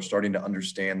people are starting to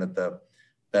understand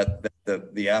that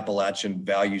the Appalachian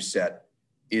value set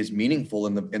is meaningful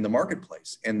in the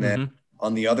marketplace. And then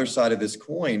on the other side of this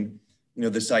coin,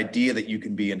 this idea that you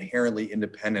can be inherently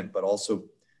independent, but also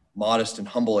modest and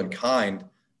humble and kind,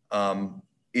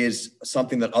 is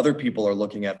something that other people are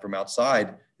looking at from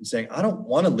outside and saying, I don't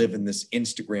want to live in this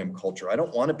Instagram culture. I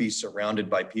don't want to be surrounded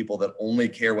by people that only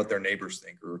care what their neighbors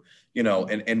think, or,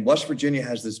 and West Virginia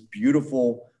has this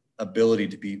beautiful ability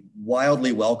to be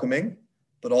wildly welcoming,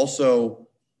 but also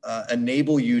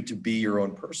enable you to be your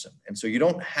own person. And so you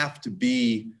don't have to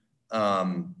be,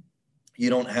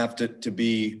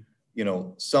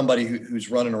 somebody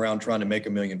who's running around trying to make a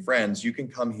million friends. You can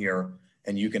come here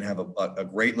and you can have a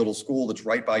great little school that's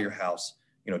right by your house.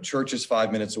 Church is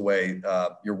 5 minutes away.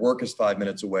 Your work is 5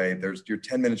 minutes away. You're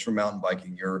 10 minutes from mountain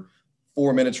biking. You're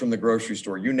 4 minutes from the grocery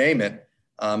store, you name it.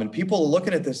 And people are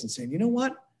looking at this and saying, you know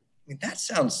what? I mean, that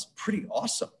sounds pretty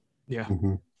awesome. Yeah.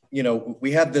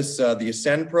 We have this, the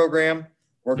Ascend program,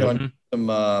 working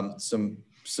on some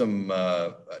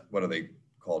what are they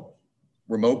called?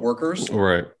 Remote workers,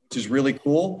 right? Which is really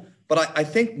cool. But I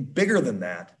think bigger than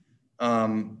that,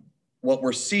 what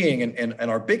we're seeing and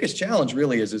our biggest challenge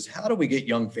really is how do we get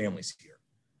young families here?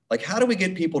 Like, how do we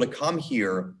get people to come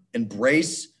here,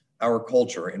 embrace our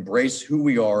culture, embrace who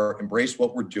we are, embrace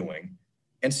what we're doing,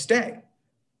 and stay?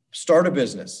 Start a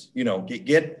business,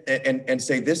 get and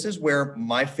say, this is where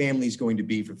my family's going to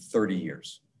be for 30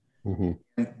 years. And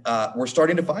we're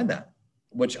starting to find that,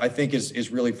 which I think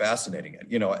is really fascinating.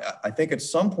 I think at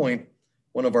some point,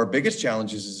 one of our biggest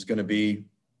challenges is going to be,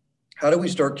 how do we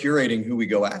start curating who we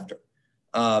go after?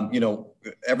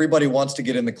 Everybody wants to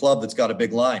get in the club that's got a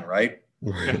big line, right?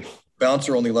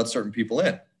 Bouncer only lets certain people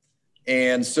in.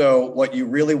 And so what you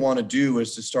really want to do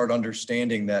is to start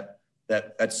understanding that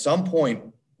at some point,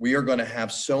 we are going to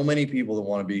have so many people that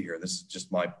want to be here. This is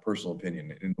just my personal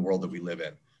opinion in the world that we live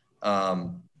in,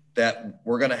 that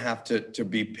we're going to have to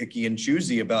be picky and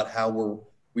choosy about how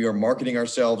we are marketing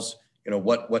ourselves,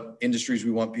 what industries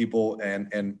we want people.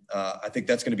 And I think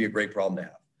that's going to be a great problem to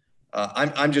have.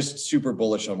 I'm just super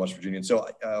bullish on West Virginia. And so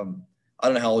I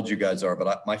don't know how old you guys are,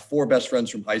 but my 4 best friends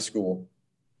from high school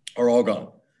are all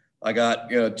gone. I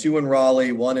got 2 in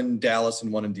Raleigh, 1 in Dallas,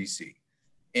 and 1 in DC.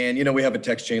 And, we have a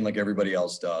text chain like everybody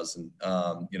else does. And,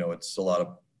 it's a lot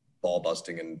of ball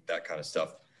busting and that kind of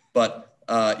stuff. But,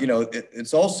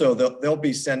 it's also, they'll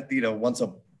be sent, once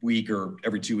a week or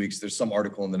every 2 weeks, there's some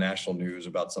article in the national news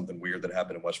about something weird that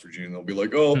happened in West Virginia. And they'll be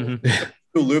like, oh,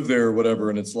 who live there or whatever.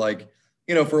 And it's like,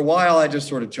 for a while, I just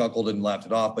sort of chuckled and laughed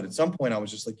it off. But at some point I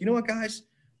was just like, you know what, guys,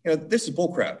 this is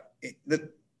bullcrap.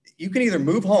 You can either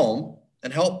move home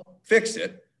and help fix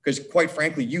it, because quite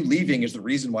frankly, you leaving is the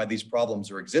reason why these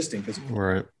problems are existing, because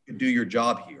you can do your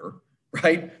job here,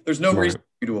 right? There's no reason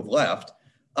for you to have left.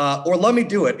 Or let me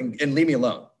do it and leave me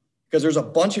alone. Because there's a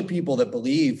bunch of people that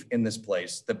believe in this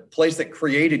place, the place that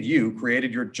created you,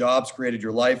 created your jobs, created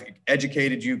your life,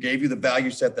 educated you, gave you the value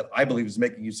set that I believe is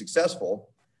making you successful.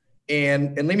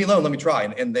 And leave me alone, let me try.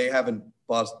 And they haven't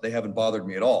bothered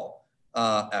me at all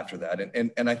after that.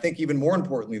 And I think even more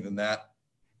importantly than that,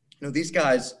 these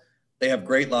guys, they have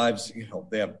great lives,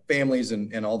 they have families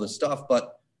and all this stuff,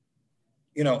 but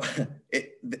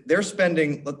they're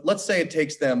spending, let's say it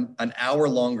takes them an hour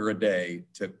longer a day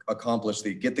to accomplish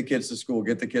get the kids to school,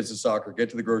 get the kids to soccer, get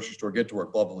to the grocery store, get to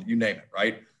work, blah, blah, blah, you name it,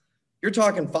 right? You're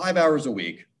talking 5 hours a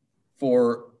week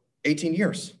for 18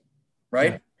 years,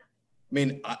 right? Yeah. I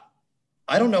mean,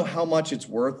 I don't know how much it's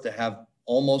worth to have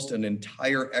almost an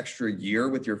entire extra year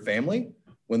with your family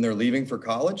when they're leaving for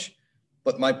college.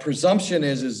 But my presumption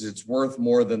is it's worth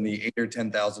more than the $8,000 or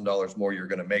 $10,000 more you're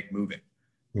going to make moving.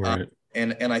 Right.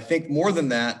 And I think more than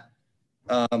that,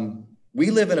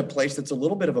 we live in a place that's a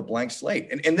little bit of a blank slate.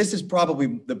 And this is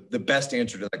probably the best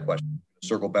answer to that question.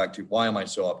 Circle back to, why am I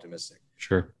so optimistic?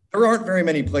 Sure. There aren't very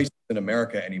many places in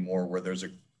America anymore where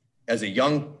as a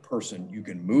young person, you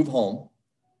can move home,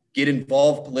 get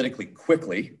involved politically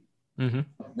quickly,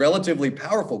 relatively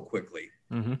powerful quickly,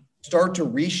 start to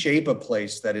reshape a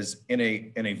place that is in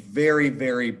a very,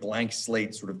 very blank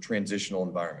slate sort of transitional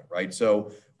environment, right?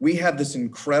 So we have this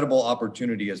incredible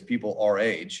opportunity as people our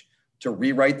age to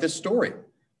rewrite this story.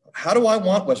 How do I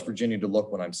want West Virginia to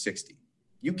look when I'm 60?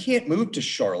 You can't move to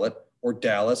Charlotte or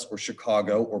Dallas or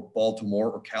Chicago or Baltimore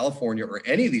or California or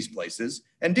any of these places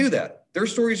and do that. Their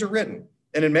stories are written.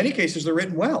 And in many cases, they're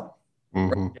written well.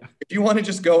 Right? If you want to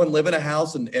just go and live in a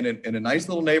house in a nice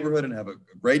little neighborhood and have a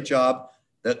great job,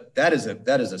 that is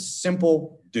a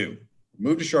simple do.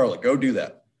 Move to Charlotte, go do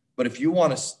that. But if you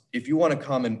want to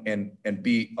come and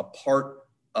be a part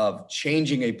of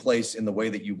changing a place in the way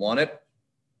that you want it,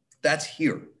 that's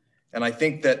here. And I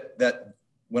think that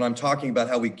when I'm talking about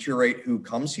how we curate who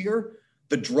comes here,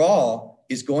 the draw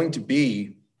is going to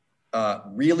be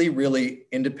really, really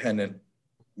independent,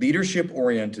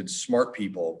 leadership-oriented, smart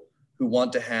people who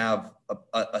want to have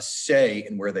a say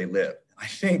in where they live. I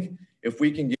think if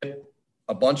we can get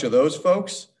a bunch of those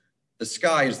folks, the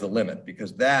sky is the limit,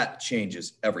 because that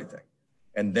changes everything.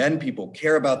 And then people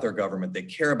care about their government, they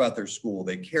care about their school,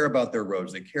 they care about their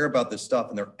roads, they care about this stuff,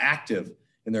 and they're active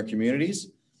in their communities.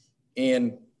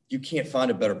 And you can't find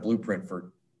a better blueprint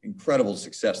for incredible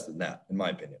success than that, in my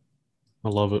opinion. I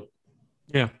love it.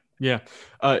 Yeah. Yeah.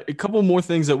 A couple more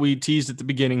things that we teased at the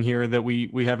beginning here that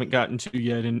we haven't gotten to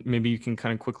yet, and maybe you can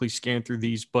kind of quickly scan through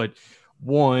these. But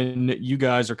one, you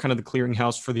guys are kind of the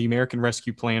clearinghouse for the American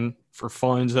Rescue Plan for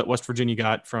funds that West Virginia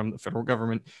got from the federal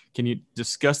government. Can you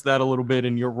discuss that a little bit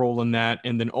and your role in that?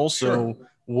 And then also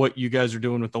what you guys are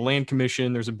doing with the Land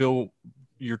Commission. There's a bill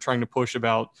you're trying to push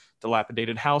about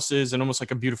dilapidated houses and almost like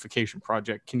a beautification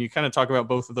project. Can you kind of talk about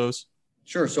both of those?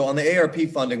 Sure. So on the ARP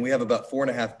funding, we have about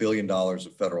 $4.5 billion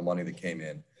of federal money that came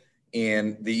in.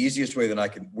 And the easiest way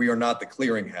that we are not the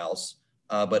clearinghouse,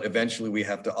 but eventually we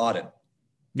have to audit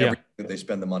everything that they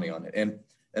spend the money on it.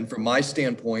 And from my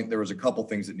standpoint, there was a couple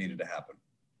things that needed to happen.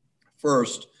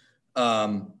 First,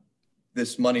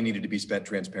 this money needed to be spent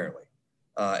transparently.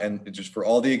 And just for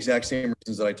all the exact same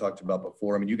reasons that I talked about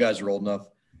before. I mean, you guys are old enough.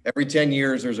 Every 10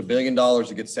 years, there's $1 billion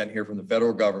that gets sent here from the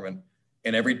federal government.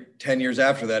 And every 10 years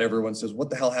after that, everyone says, what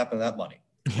the hell happened to that money?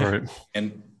 Right.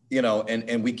 And, you know,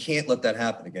 and we can't let that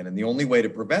happen again. And the only way to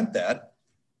prevent that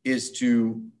is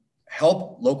to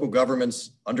help local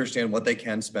governments understand what they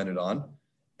can spend it on,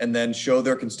 and then show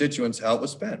their constituents how it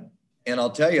was spent. And I'll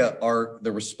tell you,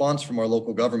 the response from our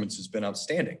local governments has been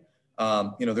outstanding.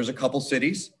 You know, there's a couple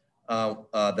cities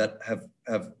that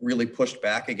have really pushed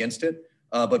back against it.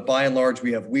 But by and large,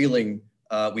 we have Wheeling,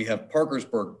 we have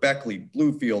Parkersburg, Beckley,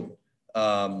 Bluefield,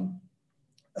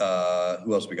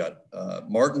 who else we got?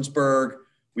 Martinsburg,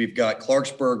 we've got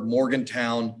Clarksburg,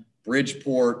 Morgantown,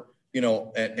 Bridgeport, you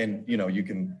know, and you know, you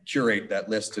can curate that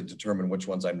list to determine which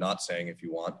ones I'm not saying if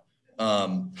you want.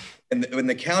 And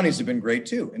the counties have been great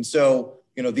too. And so,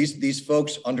 you know, these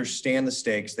folks understand the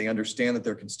stakes. They understand that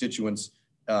their constituents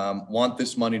want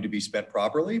this money to be spent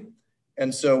properly.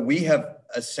 And so we have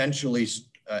essentially,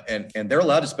 and they're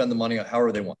allowed to spend the money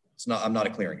however they want. I'm not a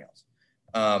clearinghouse.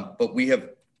 But we have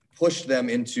pushed them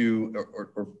into,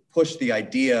 or pushed the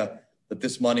idea that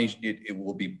this money, it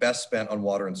will be best spent on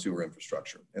water and sewer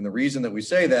infrastructure. And the reason that we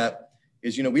say that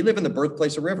is, you know, we live in the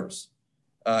birthplace of rivers.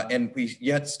 And we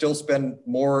yet still spend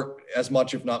as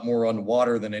much, if not more, on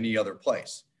water than any other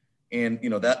place. And, you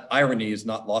know, that irony is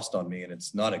not lost on me, and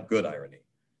it's not a good irony.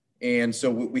 And so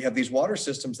we have these water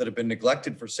systems that have been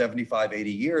neglected for 75,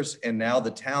 80 years. And now the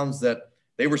towns that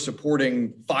they were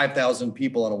supporting 5,000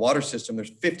 people on a water system, there's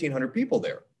 1,500 people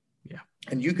there. Yeah.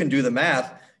 And you can do the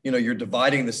math, you know, you're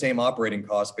dividing the same operating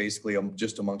costs basically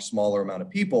just among smaller amount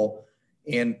of people,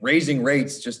 and raising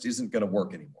rates just isn't going to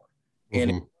work anymore.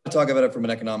 And if you talk about it from an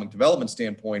economic development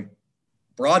standpoint,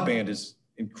 broadband is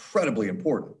incredibly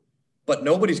important, but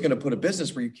nobody's going to put a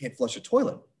business where you can't flush a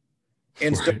toilet.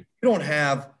 And so you don't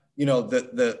have, you know,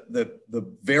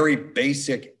 the very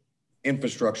basic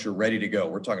infrastructure ready to go.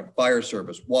 We're talking fire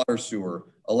service, water, sewer,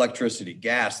 electricity,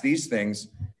 gas, these things.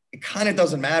 It kind of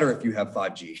doesn't matter if you have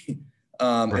 5G.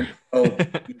 And so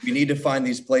we need to find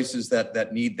these places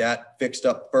that need that fixed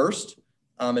up first,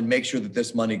 and make sure that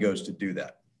this money goes to do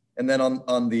that. And then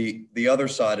on the other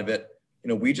side of it, you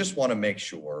know, we just want to make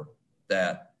sure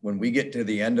that when we get to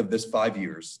the end of this 5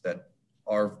 years, that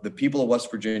the people of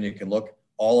West Virginia can look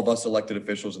all of us elected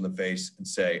officials in the face and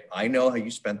say, I know how you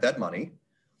spent that money,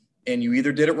 and you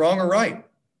either did it wrong or right,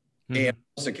 and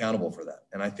us accountable for that.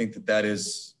 And I think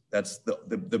that's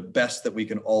the best that we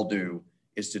can all do,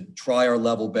 is to try our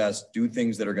level best, do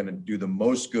things that are going to do the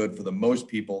most good for the most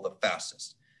people the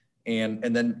fastest, and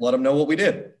then let them know what we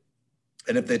did.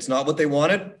 And if it's not what they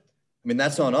wanted, I mean,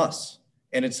 that's on us.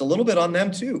 And it's a little bit on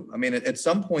them too. I mean, at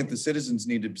some point, the citizens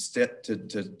need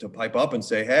to pipe up and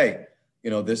say, hey,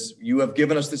 you know, you have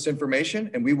given us this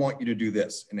information and we want you to do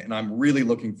this. And I'm really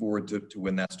looking forward to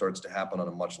when that starts to happen on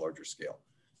a much larger scale.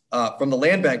 From the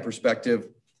land bank perspective,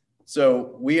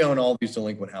 so we own all these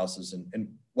delinquent houses.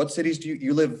 And what cities do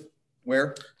you live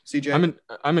where, CJ?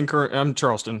 I'm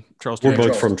Charleston. We're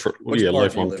both from Which part do you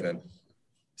live in?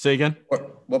 Say again?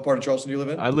 What part of Charleston do you live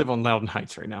in? I live on Loudon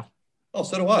Heights right now. Oh,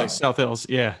 so do I. Like South Hills.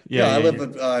 Yeah. I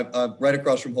live right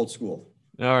across from Holt School.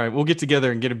 All right. We'll get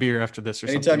together and get a beer after this or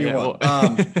anytime something. You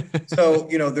want. So,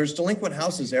 you know, there's delinquent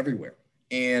houses everywhere,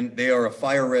 and they are a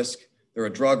fire risk. They're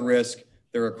a drug risk.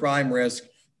 They're a crime risk.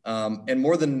 And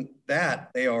more than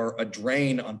that, they are a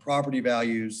drain on property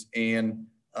values. And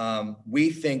we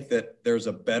think that there's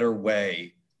a better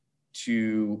way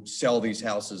to sell these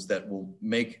houses that will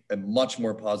make a much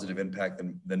more positive impact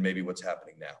than maybe what's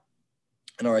happening now.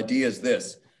 And our idea is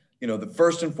this, the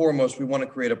first and foremost, we want to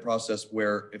create a process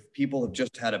where if people have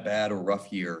just had a bad or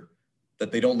rough year,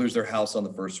 that they don't lose their house on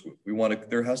the first swoop.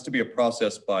 There has to be a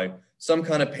process by some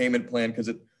kind of payment plan,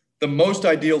 because the most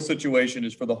ideal situation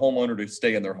is for the homeowner to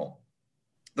stay in their home.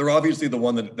 They're obviously the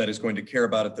one that is going to care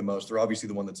about it the most. They're obviously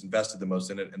the one that's invested the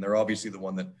most in it. And they're obviously the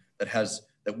one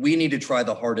that we need to try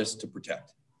the hardest to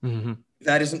protect. Mm-hmm. If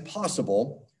that isn't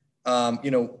possible,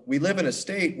 we live in a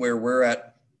state where we're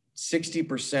at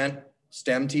 60%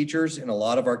 STEM teachers in a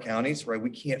lot of our counties, right? We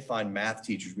can't find math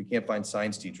teachers. We can't find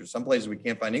science teachers. Some places we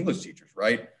can't find English teachers,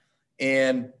 right?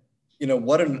 And,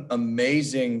 what an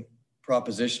amazing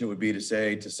proposition it would be to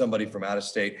say to somebody from out of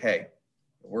state, hey,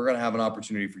 we're going to have an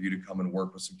opportunity for you to come and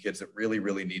work with some kids that really,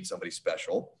 really need somebody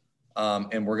special.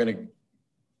 And we're going to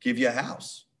give you a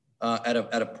house at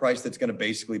a price that's going to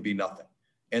basically be nothing,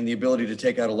 and the ability to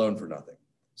take out a loan for nothing.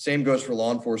 Same goes for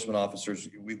law enforcement officers.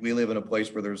 We live in a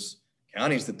place where there's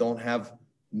counties that don't have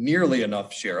nearly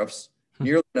enough sheriffs,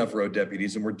 nearly enough road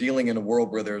deputies. And we're dealing in a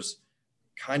world where there's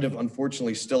kind of,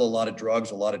 unfortunately, still a lot of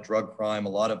drugs, a lot of drug crime, a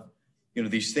lot of,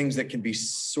 these things that can be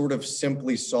sort of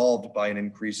simply solved by an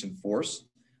increase in force.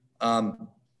 And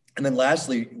then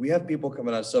lastly, we have people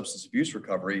coming out of substance abuse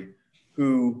recovery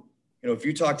who, if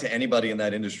you talk to anybody in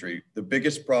that industry, the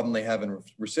biggest problem they have in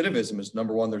recidivism is,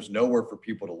 number one, there's nowhere for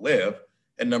people to live.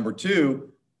 And number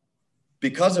two,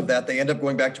 because of that, they end up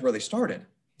going back to where they started.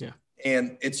 Yeah.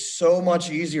 And it's so much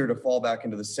easier to fall back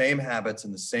into the same habits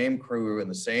and the same crew and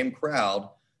the same crowd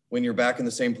when you're back in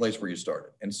the same place where you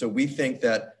started. And so we think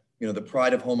that, the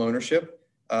pride of home ownership,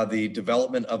 the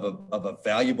development of a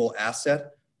valuable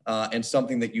asset, and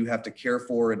something that you have to care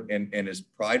for and is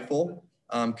prideful,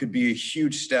 could be a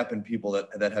huge step in people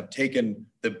that have taken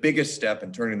the biggest step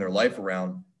in turning their life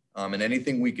around. And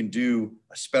anything we can do,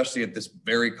 especially at this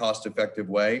very cost-effective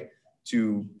way,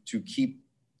 to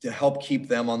help keep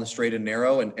them on the straight and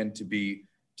narrow and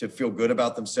to feel good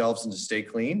about themselves and to stay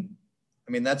clean.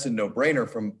 I mean, that's a no-brainer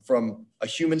from a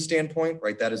human standpoint,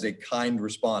 right? That is a kind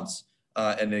response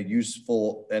and a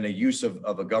use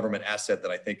of a government asset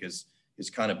that I think is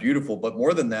kind of beautiful. But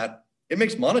more than that, it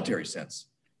makes monetary sense.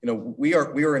 We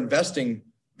are investing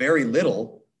very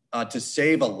little to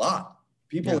save a lot.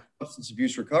 People in substance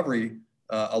abuse recovery,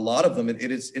 a lot of them,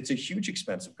 it's a huge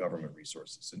expense of government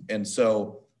resources. And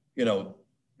so,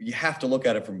 you have to look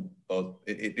at it from both.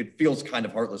 It feels kind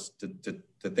of heartless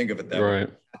to think of it that way. You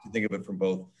have to think of it from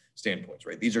both standpoints,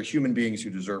 right? These are human beings who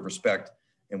deserve respect,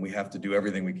 and we have to do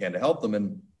everything we can to help them.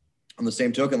 And on the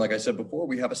same token, like I said before,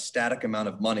 we have a static amount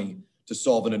of money to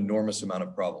solve an enormous amount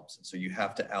of problems. And so you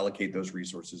have to allocate those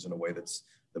resources in a way that's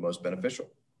the most beneficial.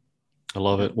 I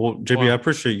love it. Well, JB, I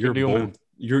appreciate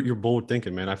your bold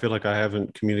thinking, man. I feel like I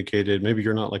haven't communicated. Maybe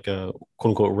you're not like a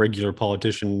quote unquote regular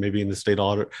politician. Maybe in the state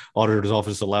auditor's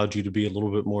office allowed you to be a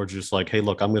little bit more just like, hey,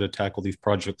 look, I'm going to tackle these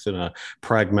projects in a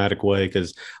pragmatic way.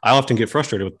 Because I often get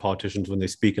frustrated with politicians when they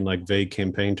speak in like vague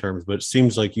campaign terms. But it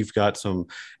seems like you've got some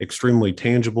extremely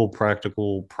tangible,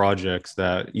 practical projects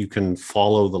that you can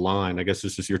follow the line. I guess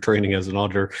this is your training as an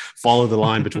auditor. Follow the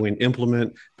line between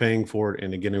implement, paying for it,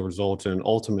 and getting results, and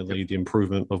ultimately the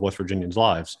improvement of West Virginians'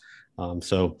 lives.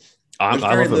 So there's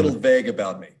very little vague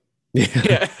about me.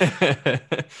 Yeah,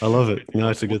 I love it.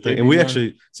 It's a good thing. And we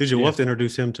actually, CJ, we'll have to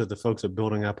introduce him to the folks at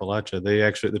Building Appalachia.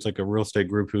 It's like a real estate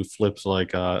group who flips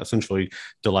like essentially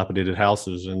dilapidated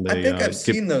houses. And they, I think I've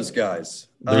seen those guys.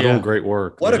 They're doing great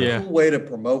work. What a cool way to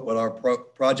promote what our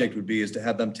project would be, is to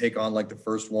have them take on like the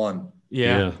first one.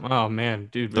 Yeah. Oh man,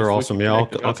 dude, they're awesome. Yeah, I'll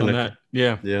connect that.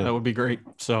 Yeah, that would be great.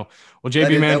 So, well,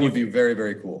 JB, man, that would be very,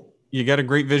 very cool. You got a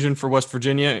great vision for West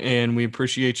Virginia, and we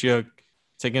appreciate you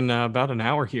taking about an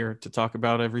hour here to talk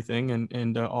about everything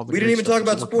and all the. We didn't even talk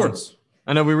about sports.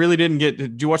 I know we really didn't get.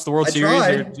 Did you watch the World Series?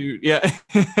 Tried. Yeah,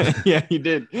 yeah, you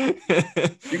did.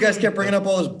 You guys kept bringing up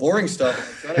all this boring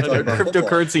stuff. I'm trying to talk about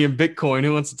cryptocurrency and Bitcoin.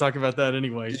 Who wants to talk about that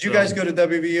anyway? Did you guys go to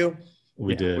WVU?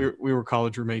 We did. We were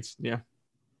college roommates. Yeah.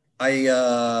 I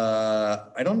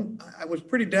was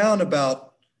pretty down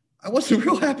about. I wasn't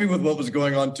real happy with what was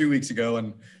going on 2 weeks ago,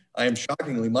 and I am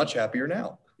shockingly much happier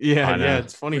now. Yeah.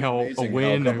 It's funny how a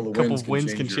couple of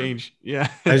wins can change.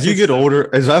 Yeah. As you get older,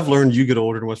 as I've learned, you get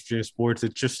older in West Virginia sports.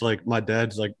 It's just like my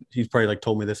dad's like, he's probably like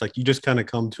told me this, like you just kind of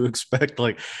come to expect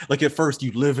like at first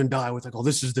you live and die with like, oh,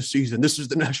 this is the season. This is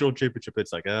the national championship.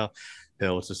 It's like, oh,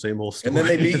 hell, it's the same old story. And then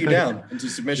they beat you down into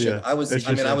submission. I was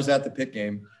at the Pitt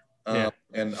game.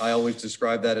 And I always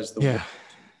describe that as the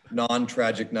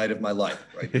non-tragic night of my life,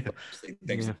 right? There's obviously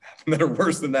things Yeah. that happen that are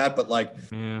worse than that, but like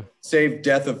Yeah. save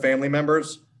death of family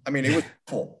members. I mean, it was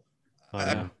awful.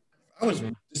 Yeah. I was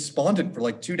despondent for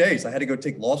like 2 days. I had to go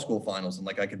take law school finals and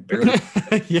like I could barely.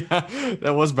 Yeah,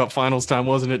 that was about finals time,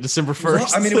 wasn't it? December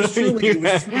 1st. I mean, it was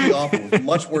truly awful. It was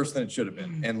much worse than it should have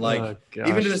been. And like, Oh,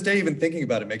 even gosh. to this day, even thinking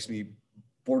about it makes me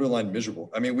borderline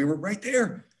miserable. I mean, we were right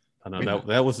there. I know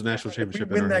that was the national If we championship.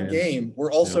 win in our that hands. game,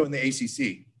 we're also in the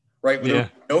ACC, right? With Yeah.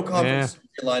 no conference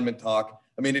alignment talk.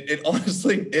 I mean, it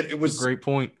honestly, it was Great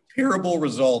point. a terrible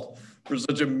result for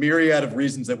such a myriad of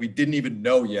reasons that we didn't even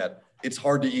know yet. It's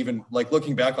hard to even, like,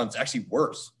 looking back on, it's actually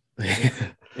worse.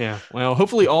 Yeah. Well,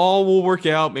 hopefully all will work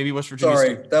out. Maybe West Virginia.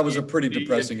 Sorry, State- that was a pretty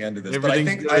depressing end to this. But I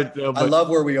Everything's think good, I but- love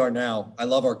where we are now. I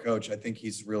love our coach. I think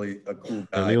he's really a cool Yeah,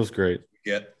 guy. Neil's great.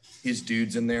 Get his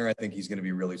dudes in there. I think he's going to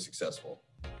be really successful.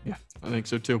 Yeah, I think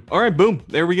so too. All right, boom.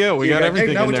 There we go. We got everything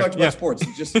Hey, now in we there. talked about sports.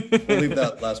 Just we'll leave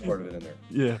that last part of it in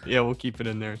there. Yeah, we'll keep it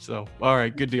in there. So, all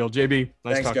right, good deal. JB,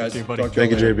 nice Thanks, talking guys. to you, buddy. Talk to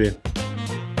Thank you, later. JB.